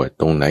อ้อวด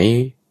ตรงไหน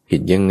ผิ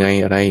ดยังไง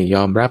อะไรย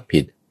อมรับผิ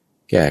ด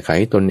แก้ไข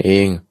ตนเอ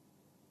ง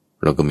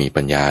แล้วก็มี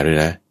ปัญญาด้วย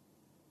นะ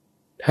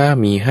ถ้า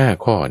มี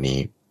5 ข้อนี้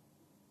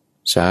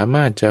สาม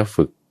ารถจะ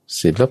ฝึก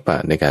ศิลปะ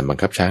ในการบัง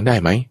คับช้างได้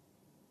ไหม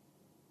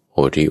โพ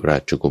ธิรา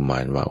ชกุมา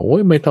รว่าโอ้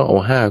ยไม่ต้องเอา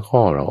5 ข้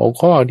อหรอกเอา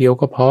ข้อเดียว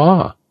ก็พอ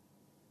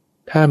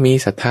ถ้ามี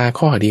ศรัทธา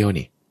ข้อเดียว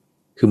นี่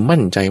คือ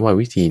มั่นใจว่า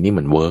วิธีนี้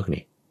มันเวิร์ก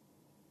นี่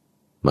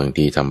บาง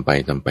ทีทำไป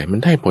มัน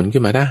ได้ผลขึ้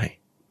นมาได้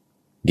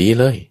ดี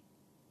เลย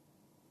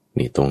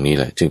นี่ตรงนี้แ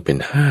หละจึงเป็น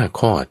5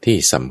 ข้อที่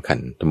สำคัญ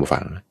ท่านผู้ฟั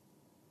ง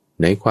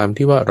ในความ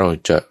ที่ว่าเรา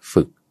จะ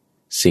ฝึก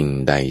สิ่ง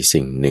ใด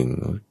สิ่งหนึ่ง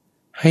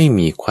ให้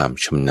มีความ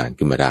ชำนาญ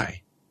ขึ้นมาได้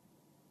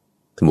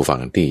ท่านผู้ฟั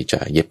งที่จะ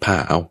เย็บผ้า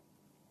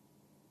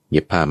เ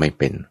ย็บผ้าไม่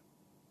เป็น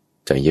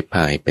จะเย็บผ้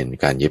าให้เป็น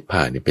การเย็บผ้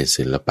านี่เป็น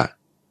ศิลปะ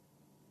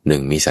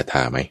1มีศรัทธ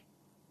าไหม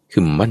คื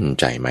อมั่น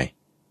ใจไหม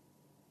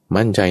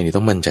มั่นใจนี่ต้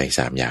องมั่นใจ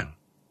3 อย่าง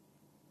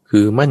คื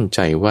อมั่นใจ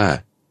ว่า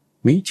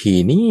วิธี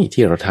นี้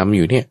ที่เราทำอ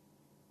ยู่เนี่ย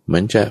มั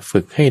นจะฝึ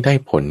กให้ได้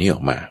ผลนี้อ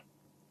อกมา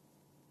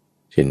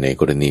เช่นใน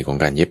กรณีของ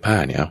การเย็บผ้า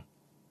เนี่ย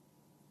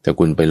แต่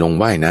คุณไปลง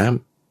ว่ายน้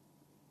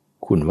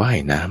ำคุณว่าย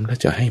น้ำแล้ว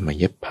จะให้มา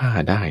เย็บผ้า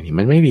ได้นี่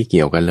มันไม่มีเ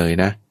กี่ยวกันเลย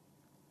นะ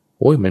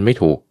โอ้ยมันไม่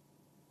ถูก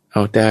เอ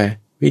าแต่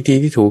วิธี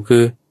ที่ถูกคื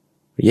อ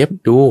เย็บ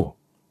ดู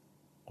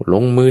ล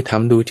งมือท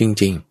ำดูจ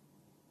ริง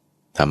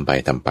ๆทำไป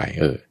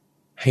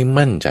ให้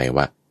มั่นใจ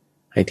ว่า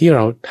ไอ้ที่เร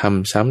าท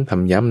ำซ้ำท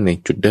ำย้ำใน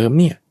จุดเดิม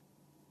เ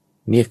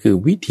นี่ยคือ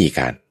วิธีก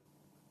าร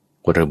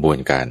กระบวน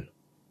การ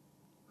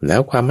แล้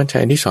วความมั่นใจ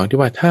อันที่สองที่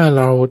ว่าถ้า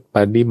เราป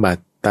ฏิบั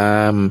ติตา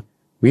ม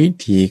วิ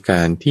ธีก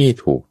ารที่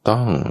ถูกต้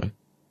อง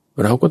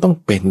เราก็ต้อง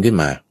เป็นขึ้น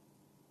มา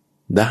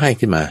ได้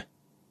ขึ้นมา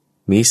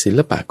มีศิล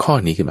ปะข้อ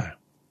นี้ขึ้นมา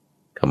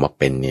คำว่า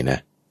เป็นนี่นะ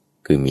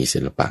คือมีศิ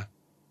ลปะ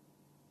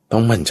ต้อ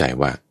งมั่นใจ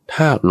ว่า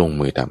ถ้าลง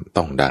มือทำ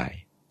ต้องได้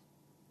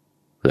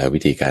และวิ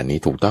ธีการนี้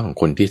ถูกต้อง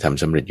คนที่ท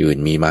ำสำเร็จยืน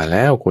มีมาแ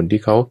ล้วคน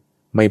ที่เขา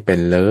ไม่เป็น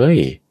เลย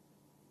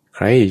ใค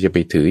รจะไป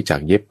ถือจา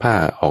กเย็บผ้า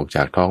ออกจ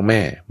ากท้องแม่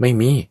ไม่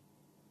มี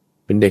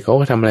เป็นเด็กเขา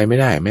ก็ทำอะไรไม่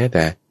ได้แม้แ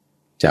ต่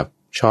จับ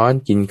ช้อน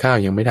กินข้าว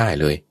ยังไม่ได้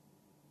เลย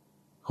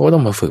เขาก็ต้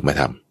องมาฝึกมา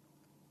ท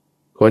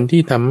ำคน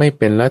ที่ทำไม่เ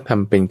ป็นแล้วท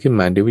ำเป็นขึ้น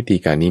มาด้วยวิธี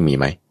การนี้มี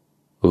ไหม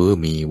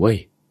มีเว้ย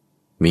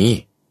มี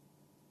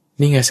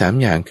นี่ไงสาม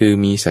อย่างคือ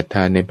มีศรัทธ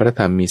าในพระ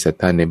ธรรมมีศรัท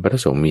ธาในพระ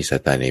สงฆ์มีศรั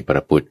ทธาในพร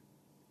ะพุทธ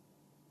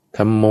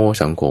ธัมโม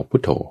สังโฆพุ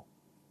ทโธ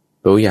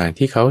ตัวอย่าง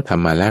ที่เขาท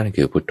ำมาแล้วนั่น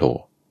คือพุทโธ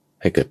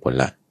ให้เกิดผล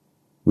ละ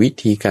วิ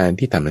ธีการ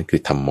ที่ทำนั้นคื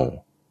อธัมโม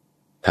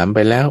ทำไป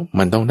แล้ว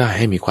มันต้องได้ใ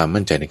ห้มีความ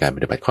มั่นใจในการป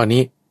ฏิบัติข้อ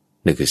นี้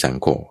นั่นคือสัง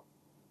โฆ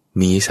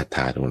มีศรัทธ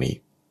าตรงนี้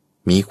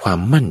มีความ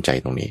มั่นใจ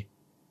ตรงนี้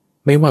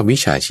ไม่ว่าวิ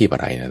ชาชีพอะ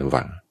ไรนะทุก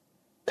ฝัง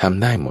ท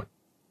ำได้หมด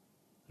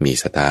มี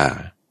ศรัทธา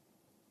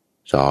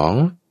สอง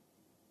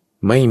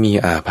ไม่มี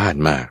อาพาธ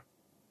มาก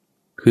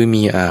คือ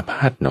มีอาพ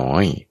าธน้อ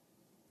ย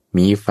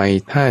มีไฟ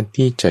ธาตุ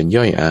ที่จะ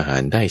ย่อยอาหา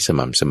รได้ส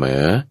ม่ำเสม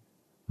อ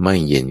ไม่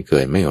เย็นเกิ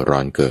นไม่ร้อ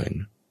นเกิน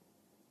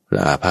แล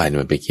ะอาพาธ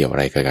มันไปเกี่ยวอะ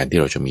ไรกับการที่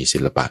เราจะมีศิ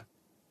ลปะ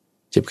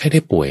เจ็บแค่ไ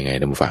ด้ป่วยไง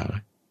ท่านผู้ฟัง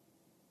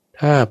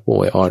ถ้าป่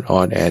วยอ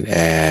อดแอ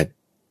ด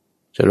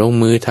จะลง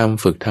มือท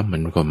ำฝึกทำมั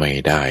นก็ไม่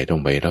ได้ต้อ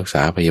งไปรักษ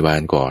าพยาบา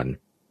ลก่อน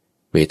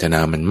เวทนา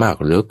มันมาก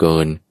เหลือเกิ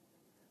น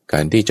กา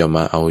รที่จะม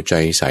าเอาใจ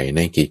ใส่ใน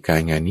กิจกา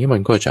รงานนี้มั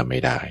นก็จะไม่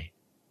ได้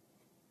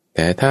แ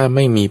ต่ถ้าไ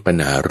ม่มีปัญ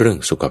หาเรื่อง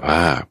สุขภ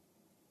าพ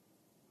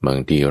บาง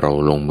ทีเรา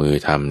ลงมือ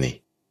ทำนี่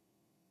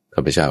ข้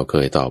าพเจ้าเค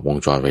ยต่อวง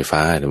จรไฟฟ้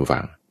าท่านผู้ฟั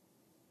ง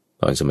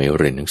ตอนสมัย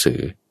เรียนหนังสือ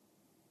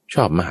ช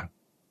อบมาก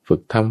ฝึ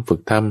กท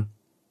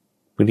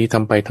ำบางทีท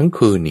ำไปทั้ง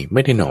คืนนี่ไ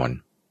ม่ได้นอน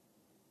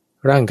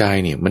ร่างกาย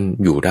นี่มัน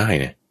อยู่ได้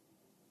นะ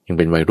ยังเ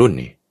ป็นวัยรุ่น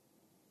นี่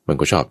มัน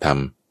ก็ชอบท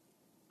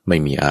ำไม่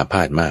มีอาพ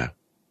าธมาก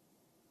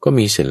ก็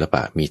มีศิลป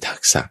ะมีทั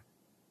กษะ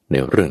ใน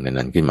เรื่อง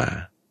นั้นๆขึ้นมา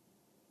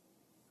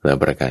และ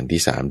ประการ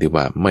ที่สามที่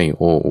ว่าไม่โ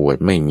อ้อวด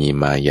ไม่มี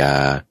มายา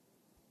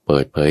เปิ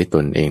ดเผยต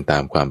นเองตา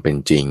มความเป็น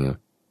จริง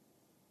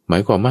หมา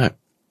ยความว่า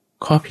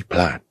ข้อผิดพ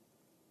ลาด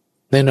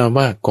แน่นอน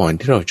ว่าก่อน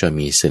ที่เราจะ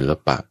มีศิล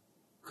ปะ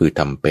คือ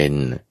ทำเป็น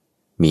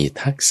มี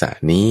ทักษะ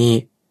นี้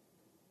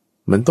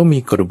มันต้องมี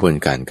กระบวน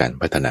การการ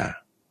พัฒนา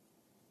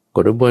ก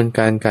ระบวนก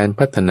ารการ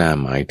พัฒนา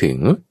หมายถึง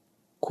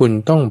คุณ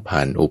ต้องผ่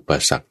านอุป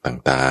สรรค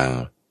ต่าง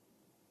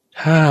ๆ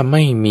ถ้าไ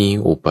ม่มี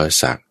อุป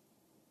สรรค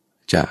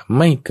จะไ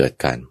ม่เกิด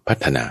การพั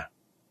ฒนา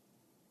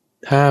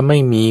ถ้าไม่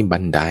มีบั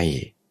นได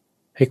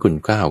ให้คุณ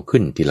ก้าวขึ้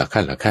นทีละ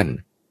ขั้นละขั้น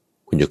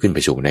คุณจะขึ้นไป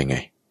สูงได้ไง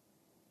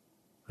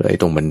แล้วไอ้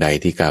ตรงบันได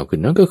ที่ก้าวขึ้น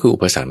นั่นก็คืออุ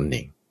ปสรรคนั่นเอ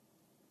ง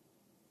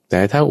แต่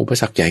ถ้าอุป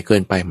สรรคใหญ่เกิ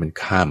นไปมัน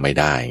ข้ามไม่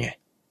ได้ไง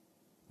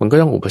มันก็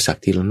ต้องอุปสรร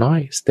คทีละน้อย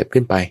สเต็ป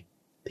ขึ้นไป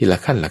ทีละ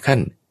ขั้นละขั้น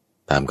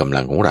ตามกำลั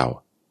งของเรา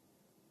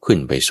ขึ้น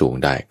ไปสูง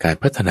ได้การ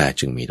พัฒนา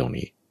จึงมีตรง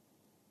นี้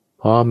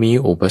พอมี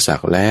อุปสร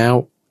รคแล้ว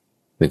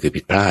นั่นคือ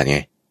ผิดพลาดไง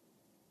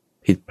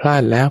ผิดพลา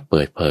ดแล้วเ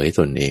ปิดเผย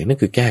ตนเองนั่น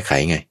คือแก้ไข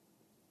ไง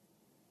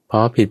พอ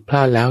ผิดพล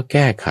าดแล้วแ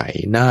ก้ไข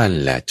นั่น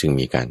แหละจึง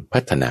มีการพั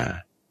ฒนา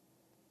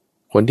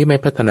คนที่ไม่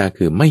พัฒนา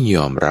คือไม่ย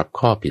อมรับ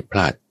ข้อผิดพล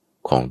าด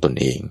ของตน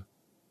เอง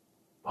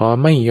พอ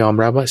ไม่ยอม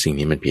รับว่าสิ่ง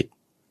นี้มันผิด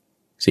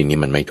สิ่งนี้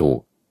มันไม่ถูก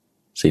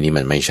สิ่งนี้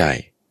มันไม่ใช่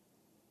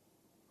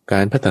ก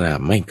ารพัฒนา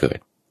ไม่เกิด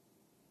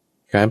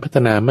การพัฒ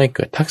นาไม่เ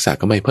กิดทักษะ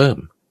ก็ไม่เพิ่ม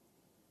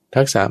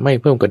ทักษะไม่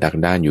เพิ่มก็ดัก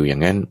ดานอยู่อย่า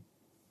งนั้น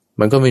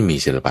มันก็ไม่มี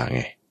ศิลปะไ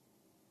ง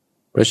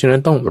เพราะฉะนั้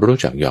นต้องรู้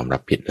จักยอมรั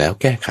บผิดแล้ว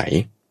แก้ไข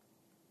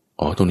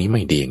ตรงนี้ไ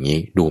ม่ดีอย่างนี้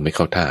ดูไม่เ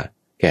ข้าท่า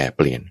แก้เ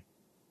ปลี่ยน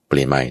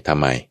ใหม่ทำ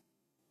ไม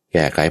แ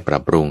ก้ไขปรั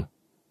บปรุง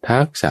ทั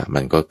กษะมั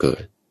นก็เกิ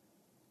ด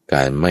ก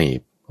ารไม่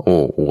โอ้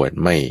อวด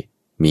ไม่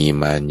มี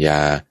มารย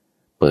า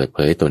เปิดเผ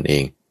ยตนเอ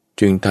ง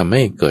จึงทำใ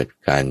ห้เกิด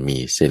การมี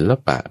ศิล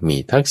ปะมี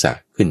ทักษะ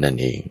ขึ้นนั่น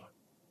เอง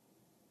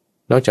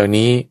นอกจาก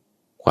นี้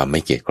ความไม่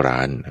เกียจคร้า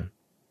น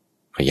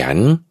ขยัน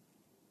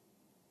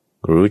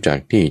รู้จัก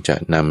ที่จะ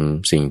น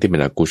ำสิ่งที่เป็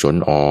นอกุศล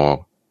ออก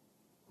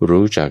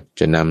รู้จัก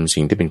จะนำ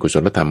สิ่งที่เป็นกุศ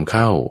ลธรรมเ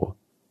ข้า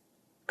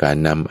การ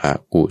นำอ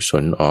กุศ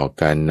ลออก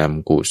การน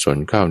ำกุศล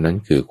เข้านั้น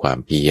คือความ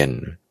เพียร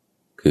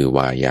คือว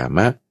ายาม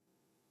ะ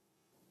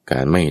กา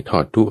รไม่ทอ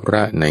ดทุร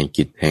ะใน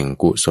กิจแห่ง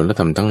กุศล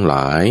ธรรมทั้งหล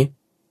าย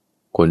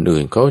คน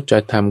อื่นเขาจะ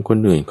ทำคน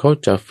อื่นเขา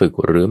จะฝึก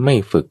หรือไม่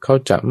ฝึกเขา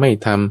จะไม่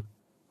ท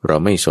ำเรา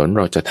ไม่สนเ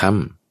ราจะท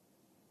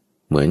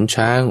ำเหมือน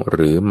ช้างห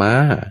รือม้า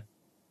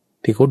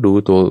ที่เขาดู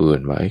ตัวอื่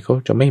นไว้เขา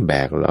จะไม่แบ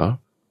กเหรอ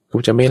เขา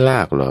จะไม่ล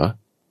ากเหรอ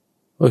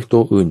ตั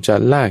วอื่นจะ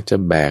ลากจะ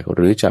แบกห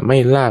รือจะไม่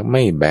ลากไ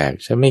ม่แบก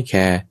ฉันไม่แค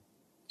ร์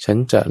ฉัน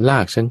จะลา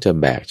กฉันจะ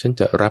แบกฉัน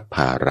จะรับภ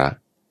าระ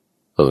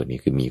นี่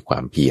คือมีควา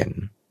มเพียร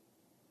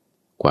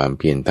ความเ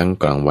พียรทั้ง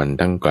กลางวัน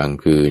ทั้งกลาง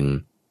คืน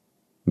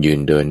ยืน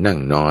เดินนั่ง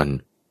นอน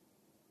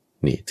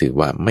นี่ถือ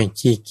ว่าไม่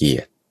ขี้เกี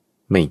ยจ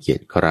ไม่เกีย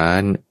จคร้า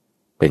น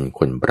เป็นค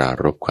นปรา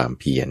รภความ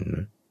เพียร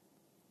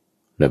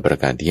และประ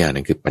การที่5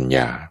นั้นคือปัญญ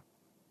า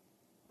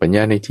ปัญญ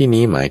าในที่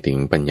นี้หมายถึง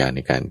ปัญญาใน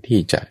การที่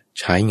จะ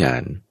ใช้งา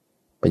น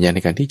ปัญญาใน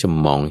การที่จะ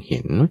มองเ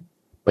ห็น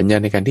ปัญญา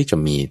ในการที่จะ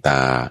มีต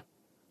า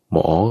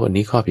อัน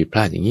นี้ข้อผิดพล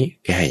าดอย่างนี้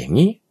แก้อย่าง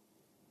นี้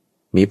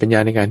มีปัญญา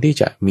ในการที่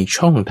จะมี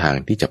ช่องทาง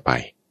ที่จะไป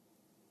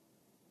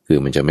คือ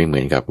มันจะไม่เหมื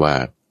อนกับว่า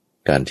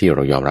การที่เร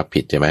ายอมรับ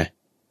ผิดใช่ไหม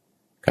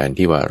การ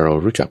ที่ว่าเรา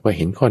รู้จักว่าเ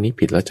ห็นข้อนี้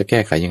ผิดแล้วจะแก้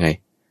ไขยังไง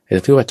แ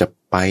ต่ที่ว่าจะ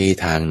ไป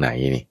ทางไหน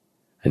นี่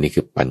อันนี้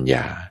คือปัญญ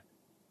า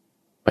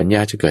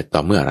จะเกิดต่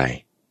อเมื่ออะไร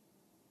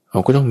เรา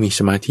ก็ต้องมีส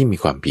มาธิมี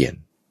ความเพียร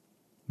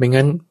ไม่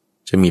งั้น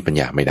จะมีปัญ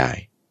ญาไม่ได้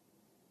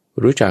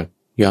รู้จัก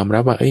ยอมรั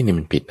บว่านี่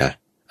มันผิดนะ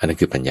อันนั้น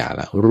คือปัญญา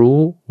ละรู้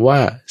ว่า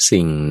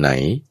สิ่งไหน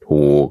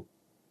ถูก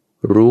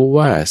รู้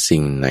ว่า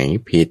สิ่งไหน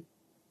ผิด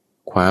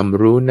ความ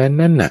รู้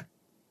นั้นน่ะ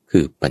คื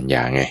อปัญญ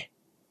าไง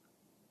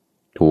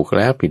ถูกแ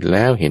ล้วผิดแ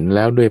ล้วเห็นแ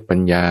ล้วด้วยปัญ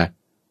ญา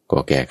ก็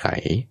แก้ไข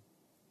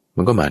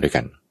มันก็มาด้วย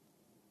กัน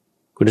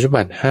คุณสม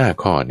บัติ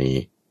5ข้อนี้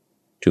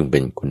จึงเป็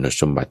นคุณ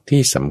สมบัติ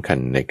ที่สำคัญ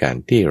ในการ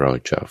ที่เรา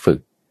จะฝึก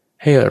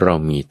ให้เรา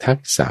มีทั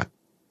กษะ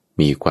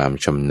มีความ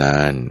ชำนา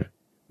ญ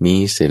มี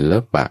ศิล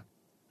ปะ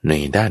ใน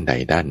ด้านใด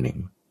ด้านหนึ่ง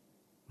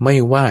ไม่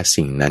ว่า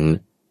สิ่งนั้น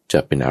จะ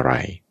เป็นอะไร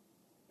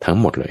ทั้ง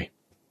หมดเลย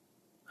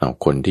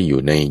คนที่อ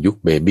ยู่ในยุค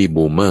เบบี้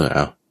บูมเมอร์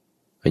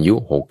อายุ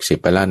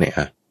60ไปแล้วเนี่ย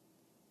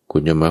คุ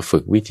ณจะมาฝึ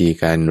กวิธี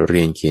การเ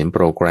รียนเขียนโป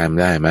รแกรม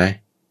ได้ไหม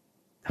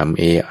ท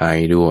ำ AI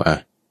ดู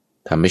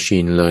ทำ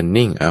Machine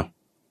Learning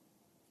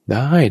ไ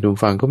ด้ดู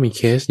ฟังก็มีเ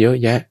คสเยอะ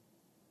แยะ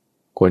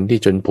คนที่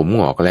จนผมห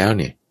งอกแล้ว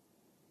เนี่ย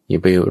ยั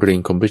งไปเรียน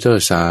คอมพิวเตอ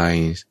ร์ไซ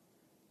น์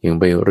ยัง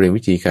ไปเรียน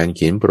วิธีการเ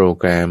ขียนโปร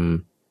แกรม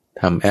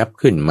ทำแอป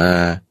ขึ้นมา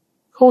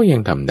เขายั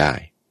งทำได้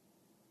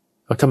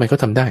ทำไมเขา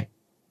ทำได้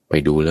ไป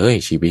ดูเลย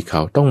ชีวิตเข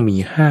าต้องมี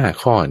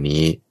5ข้อ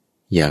นี้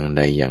อย่างใ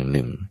ดอย่างห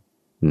นึ่ง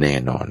แน่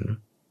นอน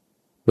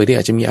บางทีอ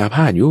าจจะมีอาพ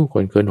าธอยู่ค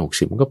นเกิน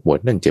60มันก็ปวด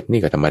นั่นเจ็บนี่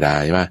ก็ธรรมดา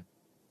ใช่ปะ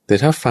แต่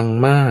ถ้าฟัง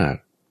มาก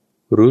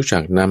รู้จั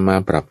กนำมา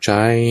ปรับใ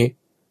ช้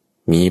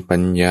มีปั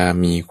ญญา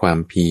มีความ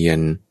เพียร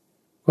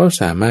ก็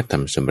สามารถท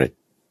ำสำเร็จ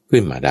ขึ้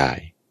นมาได้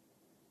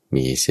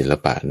มีศิล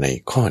ปะใน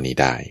ข้อนี้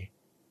ได้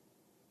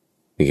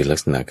นี่คือลัก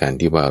ษณะการ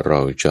ที่ว่าเรา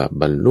จะ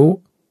บรรลุ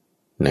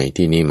ใน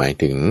ที่นี้หมาย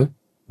ถึง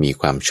มี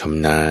ความช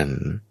ำนาญ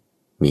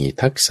มี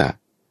ทักษะ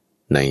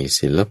ใน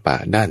ศิลปะ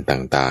ด้าน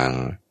ต่าง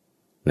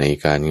ๆใน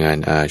การงาน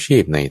อาชี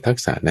พในทัก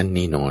ษะนั้น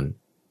นี้นอน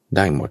ไ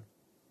ด้หมด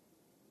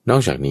นอ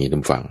กจากนี้ท่า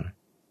นฟัง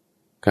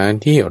การ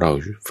ที่เรา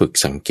ฝึก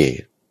สังเก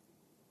ต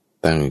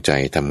ตั้งใจ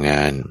ทำง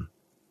าน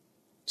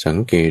สัง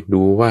เกต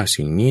ดูว่า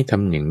สิ่งนี้ท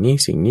ำอย่างนี้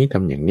สิ่งนี้ท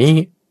ำอย่างนี้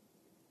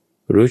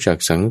รู้จัก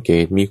สังเก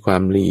ตมีควา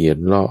มละเอียด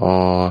ละออ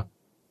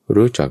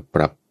รู้จักป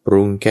รับป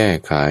รุงแก้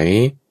ไข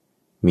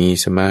มี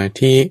สมา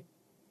ธิ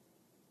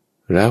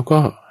แล้วก็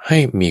ให้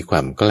มีคว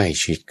ามใกล้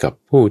ชิดกับ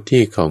ผู้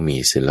ที่เขามี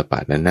ศิลปะ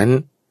นั้น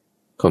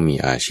ๆเขามี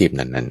อาชีพ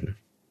นั้น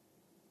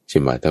ๆเช่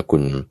นว่าถ้าคุ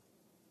ณ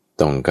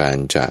ต้องการ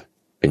จะ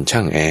เป็นช่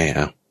างแอร์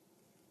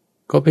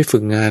ก็ไปฝึ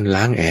กงาน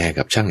ล้างแอร์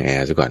กับช่างแอ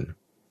ร์ซะก่อน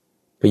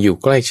ไปอยู่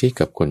ใกล้ชิด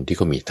กับคนที่เ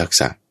ขามีทัก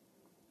ษะ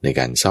ใน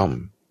การซ่อม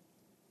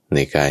ใน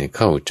การเ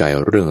ข้าใจ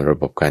เรื่องระ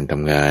บบการท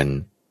ำงาน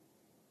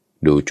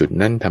ดูจุด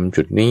นั้นทำ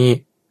จุดนี้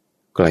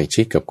ใกล้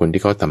ชิดกับคน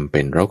ที่เขาทำเป็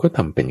นเราก็ท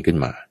ำเป็นขึ้น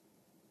มา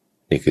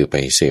นี่คือไป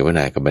เสวน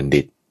ากับบัณ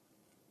ฑิต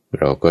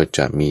เราก็จ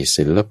ะมี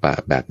ศิลปะ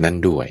แบบนั้น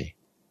ด้วย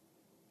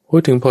พู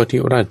ดถึงโพธิ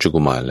ราช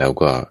กุมารแล้ว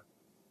ก็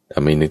ท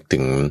ำให้นึกถึ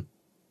ง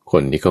ค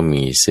นที่เขา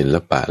มีศิล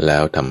ปะแล้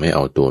วทำให้เอ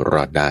าตัวร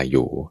อดได้อ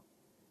ยู่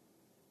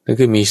นั่น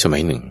คือมีสมั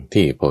ยหนึ่ง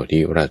ที่โพธิ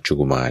ราช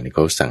กุมารเข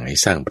าสั่งให้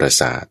สร้างปรา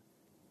สาท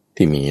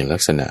ที่มีลั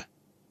กษณะ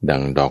ดั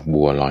งดอก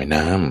บัวลอย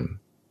น้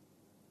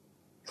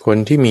ำคน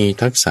ที่มี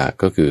ทักษะ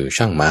ก็คือ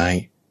ช่างไม้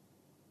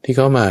ที่เข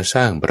ามาส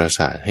ร้างปราส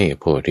าทให้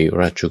โพธิ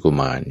ราชกุ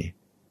มารนี่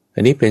อั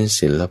นนี้เป็น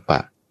ศิลปะ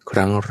ค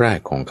รั้งแรก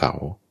ของเขา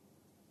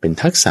เป็น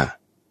ทักษะ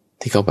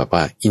ที่เขาแบบ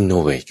ว่าอินโน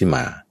เวทขึ้นม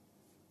า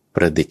ป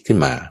ระดิษฐ์ขึ้น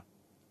มา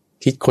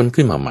คิดค้น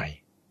ขึ้นมาใหม่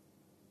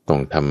ต้อ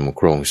งทำโ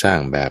ครงสร้าง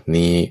แบบ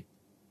นี้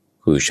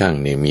คือช่าง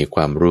เนี่ยมีค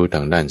วามรู้ท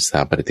างด้านสถ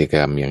าปัตยกร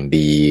รมอย่าง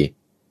ดี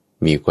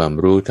มีความ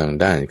รู้ทาง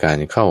ด้านการ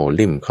เข้า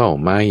ลิ่มเข้า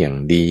ไม้อย่าง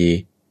ดี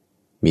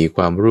มีค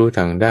วามรู้ท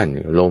างด้าน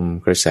ลม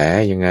กระแส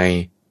ยังไง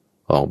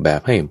ออกแบ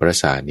บให้ปรา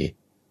สาทนี่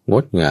ง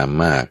ดงาม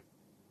มาก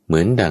เหมื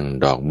อนดัง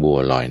ดอกบัว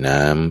ลอย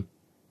น้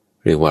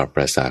ำเรียกว่าป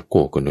ราสาทโก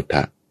กนุท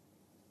ะ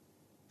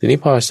ทีนี้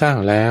พอสร้าง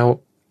แล้ว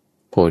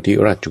โพธิ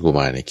ราชกุม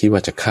ารเนี่ยคิดว่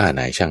าจะฆ่า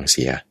นายช่างเ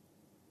สีย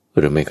ห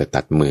รือไม่ก็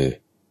ตัดมือ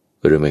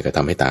หรือไม่ก็ท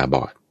ำให้ตาบ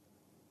อด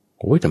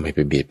ทำไมไป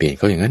เบียดเบียนเ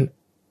ขาอย่างนั้น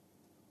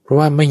เพราะ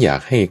ว่าไม่อยา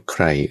กให้ใค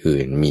ร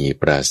อื่นมี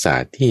ปราสา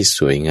ทที่ส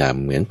วยงาม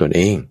เหมือนตนเ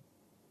อง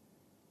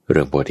เ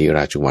รื่องโพธิร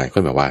าชกุมารค่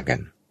อยมาว่ากัน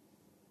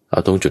เอา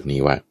ตรงจุด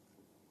นี้ว่า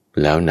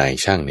แล้วนาย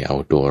ช่างเนี่ยเอา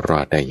ตัวรอ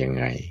ดได้ยัง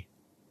ไง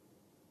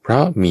เพรา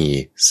ะมี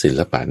ศิล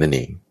ปะนั่นเอ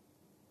ง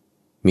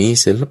มี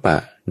ศิลปะ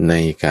ใน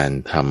การ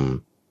ท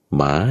ำ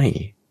ไม้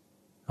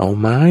เอา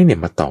ไม้เนี่ย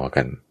มาต่อ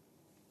กัน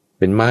เ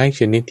ป็นไม้ช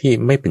นิดที่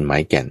ไม่เป็นไม้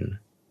แก่น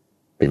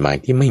เป็นไม้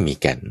ที่ไม่มี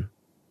แก่น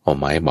เอา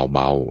ไม้เบ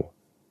า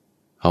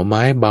ๆเอาไ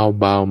ม้เ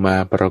บาๆมา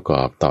ประก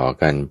อบต่อ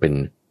กันเป็น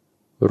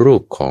รู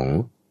ปของ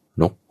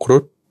นกครุ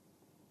ฑ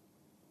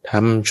ท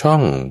ำช่อ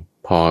ง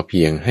พอเ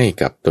พียงให้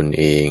กับตน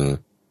เอง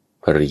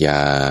ภรรย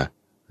า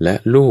และ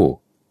ลูก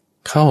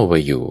เข้าไป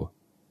อยู่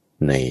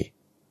ใน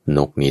น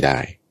กนี้ได้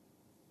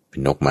เป็น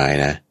นกไม้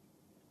นะ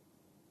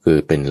คือ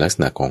เป็นลักษ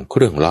ณะของเค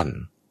รื่องร่อน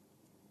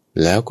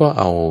แล้วก็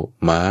เอา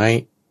ไม้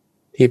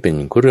ที่เป็น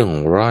เครื่อง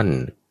ร่อน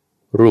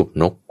รูป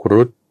นกค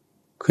รุฑ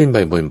ขึ้นไป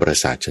บนปรา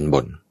สาทชั้นบ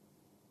น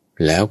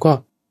แล้วก็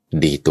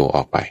ดีตัวอ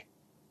อกไป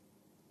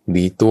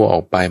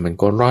มัน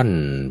ก็ร่อน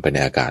ไปใน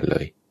อากาศเล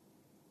ย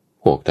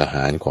พวกทห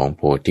ารของโ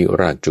พธิ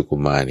ราชกุ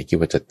มารคิด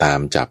ว่าจะตาม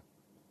จับ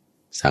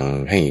สั่ง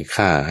ให้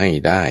ฆ่าให้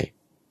ได้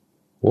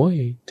โอ้ย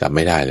จับไ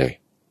ม่ได้เลย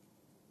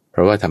เพร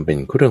าะว่าทำเป็น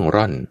เครื่อง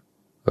ร่อ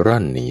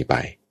นหนีไป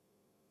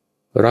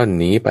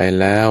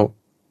แล้ว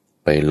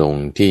ไปลง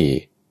ที่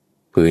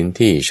พื้น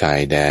ที่ชา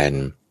ยแดน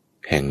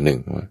แห่งหนึ่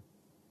ง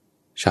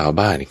ชาว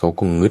บ้านเขา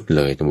ก็งึดเ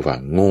ลยท่านผู้ฟั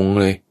งงง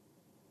เลย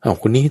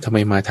คนนี้ทำไม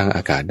มาทางอ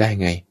ากาศได้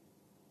ไง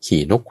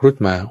ขี่นกครุฑ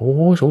มาโอ้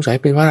สงสัย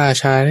เป็นพระรา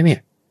ชาแล้วเนี่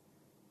ย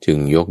จึง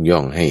ยกย่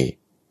องให้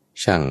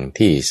ช่าง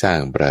ที่สร้าง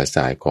ปราส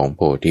าทของโพ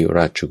ธิร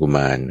าชกุม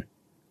าร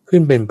ขึ้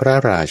นเป็นพระ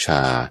ราช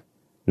า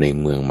ใน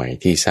เมืองใหม่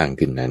ที่สร้าง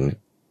ขึ้นนั้น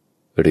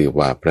เรียก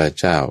ว่าพระ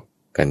เจ้า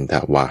กันท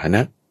วาหน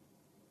ะ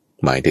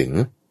หมายถึง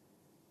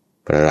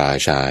พระรา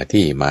ชา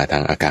ที่มาทา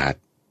งอากาศ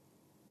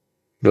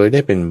โดยได้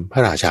เป็นพร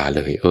ะราชาเ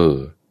ลย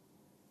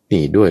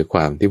นี่ด้วยคว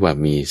ามที่ว่า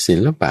มีศิ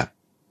ลปะ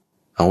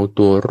เอา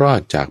ตัวรอ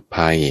ดจาก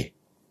ภัย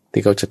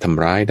ที่เขาจะท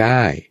ำร้ายไ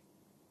ด้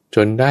จ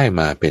นได้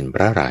มาเป็นพ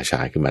ระราชา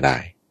ขึ้นมาได้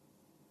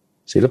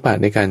ศิลปะ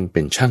ในการเ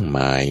ป็นช่างไ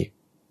ม้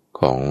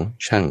ของ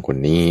ช่างคน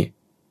นี้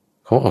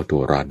เขาเอาตั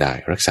วรอดได้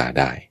รักษา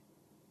ได้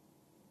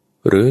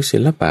หรือศิ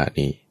ลปะ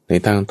นี้ใน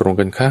ทางตรง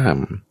กันข้าม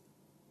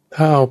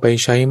ถ้าเอาไป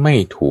ใช้ไม่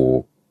ถูก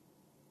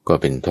ก็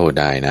เป็นโทษ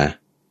ได้นะ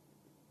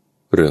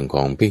เรื่องข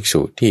องภิก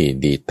ษุที่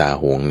ดีตา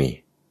หวงนี่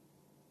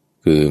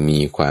คือมี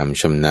ความ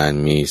ชำนาญ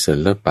มีศิ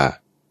ลปะ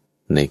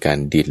ในการ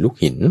ดีดลูก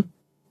หิน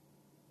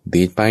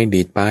ดีดไ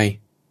ป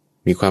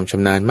มีความช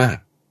ำนาญมาก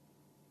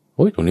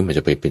ตรงนี้มันจ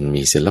ะไปเป็น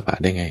มีศิลปะ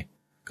ได้ไง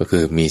ก็คื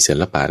อมีศิ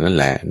ลปะนั่น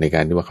แหละในกา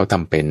รที่ว่าเขาท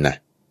ำเป็นนะ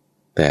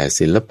แต่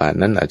ศิลปะ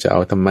นั้นอาจจะเอา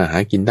ทำมาหา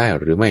กินได้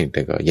หรือไม่แ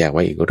ต่ก็แยกไ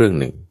ว้อีกเรื่อง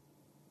หนึ่ง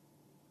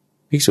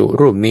ภิกษุ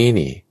รูปนี้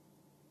นี่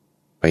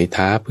ไป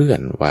ท้าเพื่อน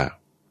ว่า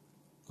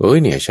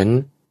เนี่ยฉัน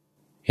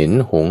เห็น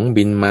หงส์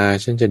บินมา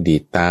ฉันจะดี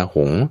ดตาห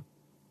งส์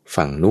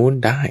ฝั่งนู้น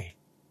ได้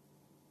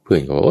เพื่อ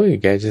นก็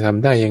แกจะท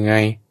ำได้ยังไง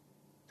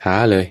ท้า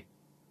เลย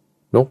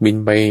นกบิน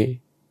ไป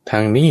ทา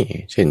งนี้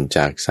เช่นจ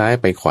ากซ้าย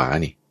ไปขวา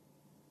นี่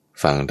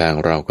ฝั่งทาง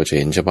เราก็จะเ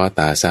ห็นเฉพาะ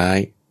ตาซ้าย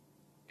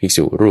ภิก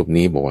ษุรูป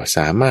นี้บอกว่าส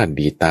ามารถ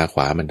ดีดตาข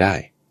วามันได้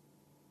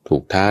ถู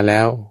กท้าแล้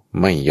ว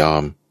ไม่ยอ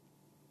ม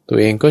ตัว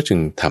เองก็จึง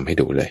ทำให้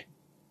ดูเลย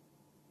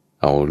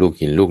เอาลูก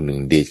หินลูกหนึ่ง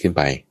ดีดขึ้นไ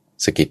ป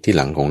สะกิดที่ห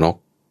ลังของนก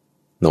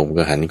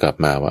ก็หันกลับ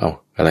มาว่า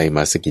อะไรม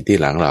าสะกิดที่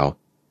หลังเรา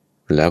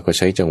แล้วก็ใ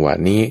ช้จังหวะ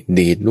นี้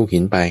ดีดลูกหิ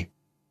นไป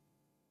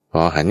พ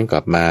อหันก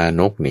ลับมา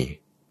นกนี่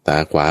ตา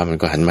ขวามัน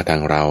ก็หันมาทา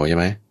งเราใช่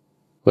ไหม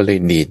ก็เลย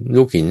ดีด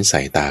ลูกหินใ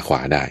ส่ตาขว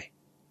าได้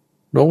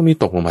นกนี่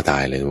ตกลงมาตา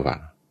ยเลยทุกฝั่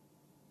ง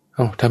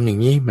ทำอย่าง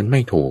นี้มันไ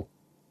ม่ถูก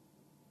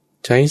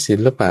ใช้ศิ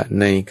ลปะ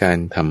ในการ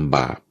ทำบ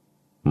าป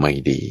ไม่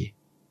ดี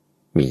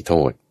มีโท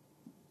ษ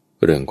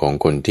เรื่องของ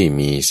คนที่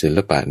มีศิล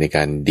ปะในก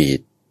ารดีด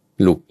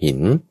ลูกหิน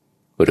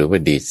หรือว่า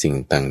ดีดสิ่ง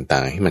ต่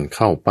างๆให้มันเ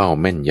ข้าเป้า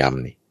แม่นย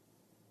ำนี่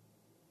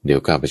เดี๋ย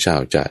วข้าพเจ้า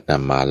จะน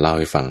ำมาเล่าใ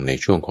ห้ฟังใน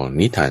ช่วงของ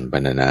นิทานบร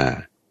รณนา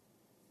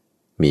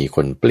มีค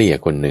นเปรี้ย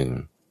คนหนึ่ง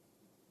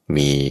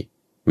มี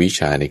วิช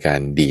าในกา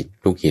รดีด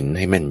ลูกหินใ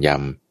ห้แม่นย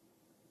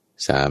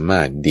ำสาม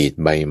ารถดีด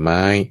ใบไ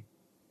ม้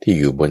ที่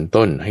อยู่บน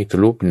ต้นให้ทะ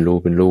ลุเป็น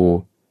รู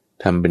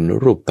ทำเป็น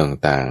รูป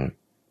ต่าง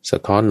ๆสะ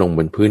ท้อนลงบ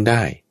นพื้นไ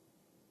ด้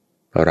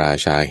พระรา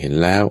ชาเห็น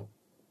แล้ว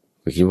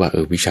ก็คิดว่า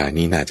วิชา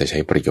นี้น่าจะใช้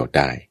ประโยชน์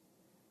ได้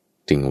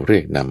จึงเรี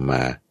ยกนำม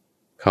า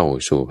เข้า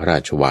สู่พระรา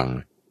ชวัง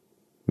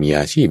มีอ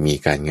าชีพมี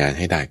การงานใ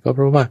ห้ได้ก็เพ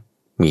ราะว่า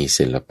มี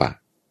ศิลปะ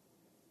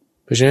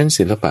เพราะฉะนั้น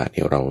ศิลปะเ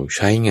นี่ยเราใ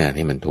ช้งานใ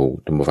ห้มันถูก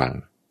ท่านผู้ฟัง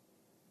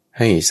ใ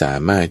ห้สา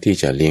มารถที่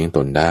จะเลี้ยงต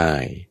นได้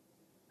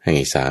ให้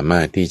สามา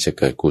รถที่จะ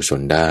เกิดกุศ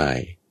ลได้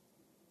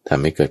ท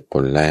ำให้เกิดผ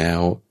ลแล้ว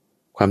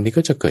ความดี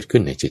ก็จะเกิดขึ้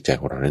นในจิตใจ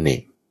ของเรานั่นเอ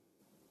ง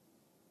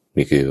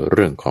นี่คือเ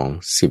รื่องของ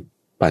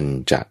10ปัญ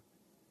จ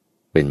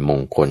เป็นม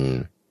งคล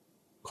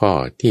ข้อ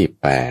ที่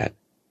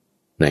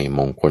8ในม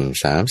งคล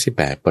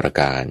38ประ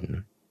การ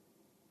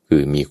คื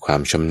อมีควา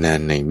มชำนาญ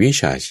ในวิ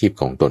ชาชีพ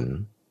ของตน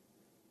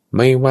ไ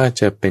ม่ว่า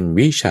จะเป็น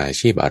วิชา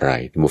ชีพอะไร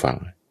ท่านผู้ฟัง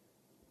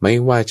ไม่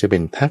ว่าจะเป็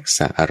นทักษ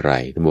ะอะไร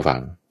ท่านผู้ฟั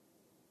ง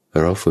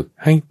เราฝึก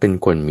ให้เป็น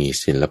คนมี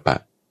ศิลปะ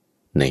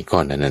ในข้อ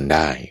นั้นไ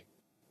ด้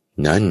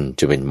นั่น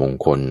จะเป็นมง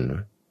คล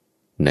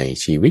ใน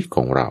ชีวิตข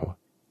องเรา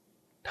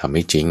ทำใ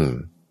ห้จริง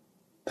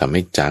ทำใ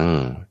ห้จัง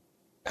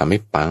ทำให้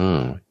ปัง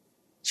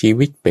ชี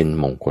วิตเป็น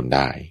มงคลไ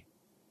ด้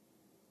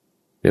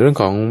ในเรื่อง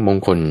ของมง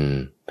คล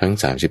ทั้ง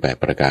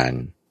38ประการ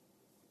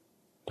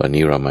ตอน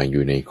นี้เรามาอ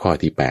ยู่ในข้อ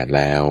ที่8แ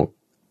ล้ว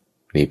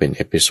นี่เป็นเ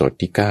อพิโซด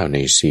ที่9ใน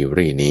ซี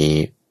รีส์นี้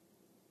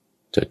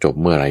จะจบ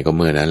เมื่อไหร่ก็เ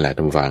มื่อนั้นแหละท่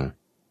านผู้ฟัง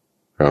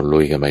เราลุ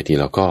ยกันไปที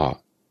ละข้อ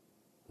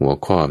หัว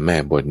ข้อแม่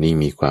บทนี้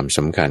มีความส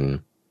ำคัญ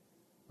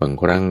บาง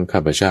ครั้งข้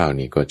าพเจ้า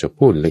นี่ก็จะ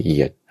พูดละเอี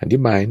ยดอธิ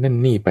บายนั่น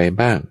นี่ไป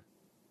บ้าง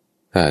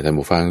ถ้าท่าน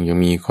ผู้ฟังยัง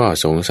มีข้อ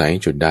สงสัย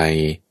จุดใด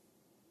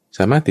ส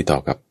ามารถติดต่อ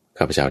กับ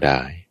ข้าพเจ้าได้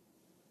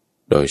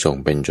โดยส่ง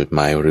เป็นจดหม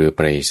ายหรือไป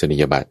รษณี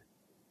ยบัตร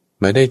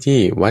มาได้ที่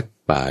วัด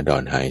ป่าดอ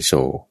นหายโศ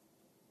ก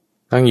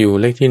ตั้งอยู่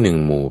เลขที่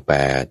1 หมู่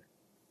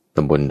 8 ต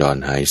ำบลดอน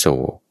หายโศ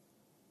ก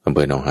อำเภ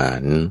อหนองหา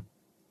น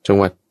จัง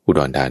หวัดอุด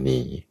รธานี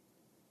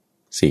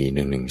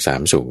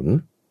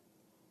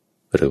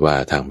41130หรือว่า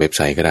ทางเว็บไ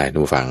ซต์ก็ได้ท่า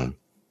นผู้ฟัง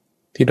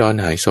ที่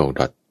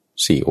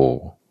donhaiso.co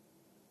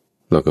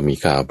แล้วก็มี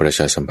ข่าวประช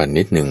าสัมพันธ์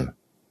นิดหนึ่ง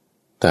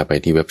ถ้าไป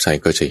ที่เว็บไซ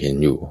ต์ก็จะเห็น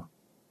อยู่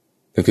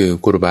ก็คือ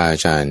ครูบาอา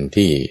จารย์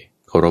ที่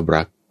เคารพ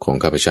รักของ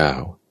ข้าพเจ้า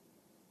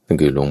นั่น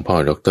คือหลวงพ่อ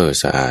ดร.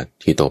สะอาด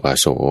ทิโตปา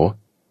โส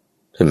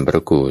ท่านพร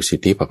ะครูสิท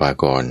ธิปภา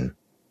กร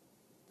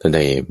ท่านไ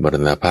ด้มร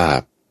ณภาพ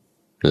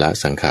ละ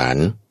สังขาร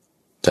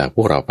จากพ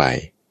วกเราไป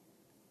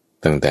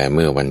ตั้งแต่เ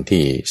มื่อวัน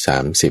ที่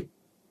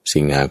30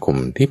 สิงหาคม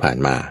ที่ผ่าน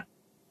มา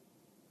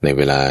ในเ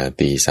วลา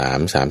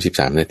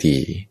 3:33 นาที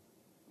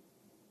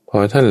พอ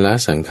ท่านละ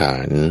สังขา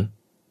ร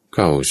เ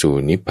ข้าสู่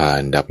นิพพา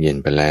นดับเย็น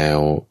ไปแล้ว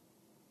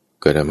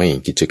ก็ทำให้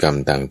กิจกรรม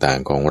ต่าง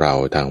ๆของเรา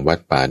ทางวัด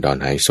ป่าดอน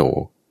หายโศ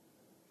ก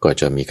ก็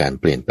จะมีการ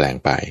เปลี่ยนแปลง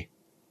ไป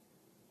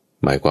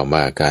หมายความ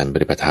ว่าการป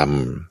ฏิบัติธรรม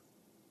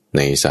ใ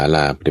นศาล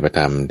าปฏิบัติ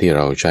ธรรมที่เ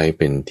ราใช้เ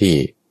ป็นที่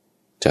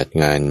จัด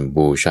งาน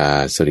บูชา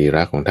สรีร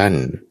ะของท่าน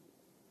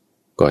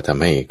ก็ท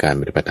ำให้การ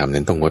ปฏิบัติธรรม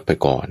นั้นต้องงดไป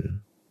ก่อน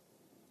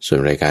ส่วน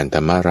รายการธร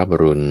รมรับอ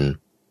รุณ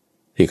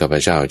ที่ข้าพ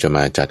เจ้าจะม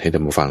าจัดให้ท่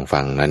านผู้ฟัง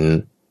ฟังนั้น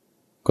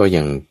ก็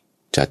ยัง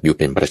จัดอยู่เ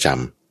ป็นประจ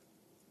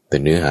ำแต่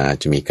เนื้อหา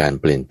จะมีการ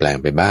เปลี่ยนแปลง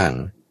ไปบ้าง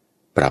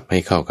ปรับให้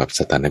เข้ากับ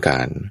สถานกา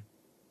รณ์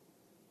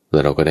แล้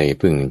วเราก็ได้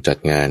เพิ่งจัด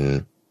งาน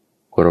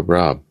ครบร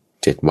อบ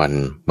7 วัน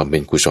บำเพ็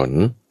ญกุศล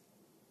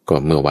ก็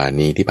เมื่อวาน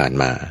นี้ที่ผ่าน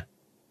มา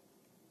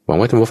หวัง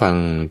ว่าท่านผู้ฟัง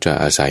จะ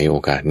อาศัยโอ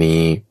กาส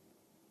นี้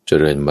เจ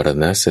ริญมร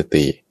ณส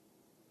ติ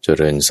เจ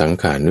ริญสัง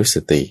ขานุส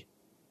ติ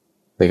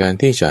ในการ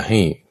ที่จะให้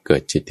เกิ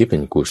ดจิตที่เป็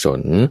นกุศ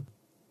ล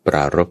ปร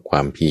ารภคว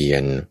ามเพีย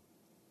ร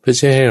เพื่อ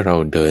ให้เรา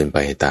เดินไป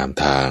ตาม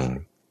ทาง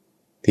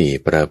ที่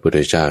พระพุทธ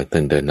เจ้าท่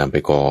านเดินนำไป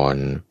ก่อน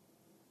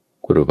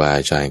ครูบา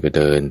อาจารย์ก็เ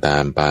ดินตา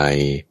มไป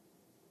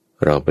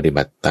เราปฏิ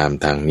บัติตาม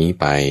ทางนี้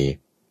ไป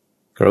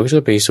เราก็จ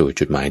ะไปสู่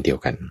จุดหมายเดียว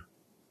กัน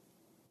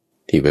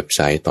ที่เว็บไซ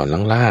ต์ตอน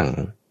ล่าง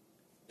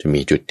ๆจะ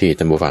มีจุดที่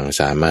ท่านผู้ฟัง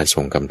สามารถ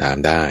ส่งคำถาม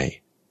ได้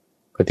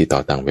ก็ติดต่อ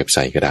ทางเว็บไซ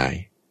ต์ก็ได้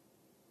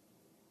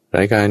ร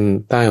ายการ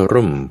ใต้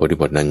ร่มโพธิ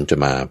บทนั้นจะ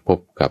มาพบ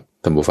กับ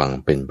ท่านผู้ฟัง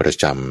เป็นประ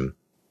จ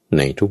ำใ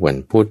นทุกวัน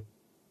พุธ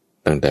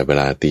ตั้งแต่เว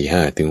ลา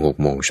 5:00 ถึง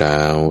 6 โมงเช้า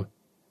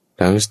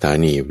ทั้งสถา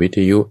นีวิท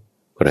ยุ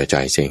กระจ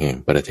ายเสียงแห่ง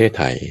ประเทศ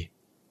ไทย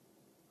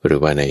หรือ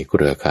ว่าในเค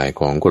รือข่าย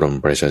ของกรม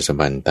ประชาสัม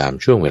พันธ์ตาม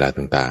ช่วงเวลา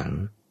ต่าง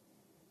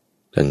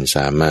ๆท่านส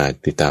ามารถ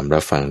ติดตามรั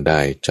บฟังไ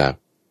ด้จาก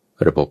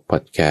ระบบพอ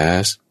ดแคส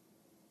ต์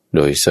โด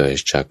ยเสิร์ช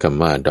จากค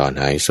ำว่าดอน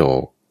หายโศ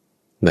ก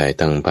ได้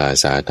ทั้งภา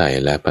ษาไทย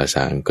และภาษ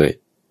าอังกฤษ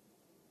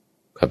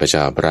ข้าพเจ้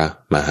าพระ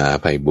มหา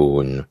ไพบู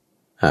ลย์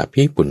อ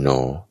ภิปุณโญ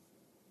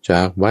จ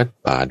ากวัด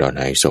ป่าดอน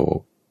หายโศก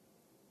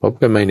พบ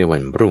กันใหม่ในวั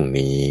นพรุ่ง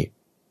นี้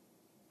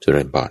เจ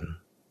ริญพร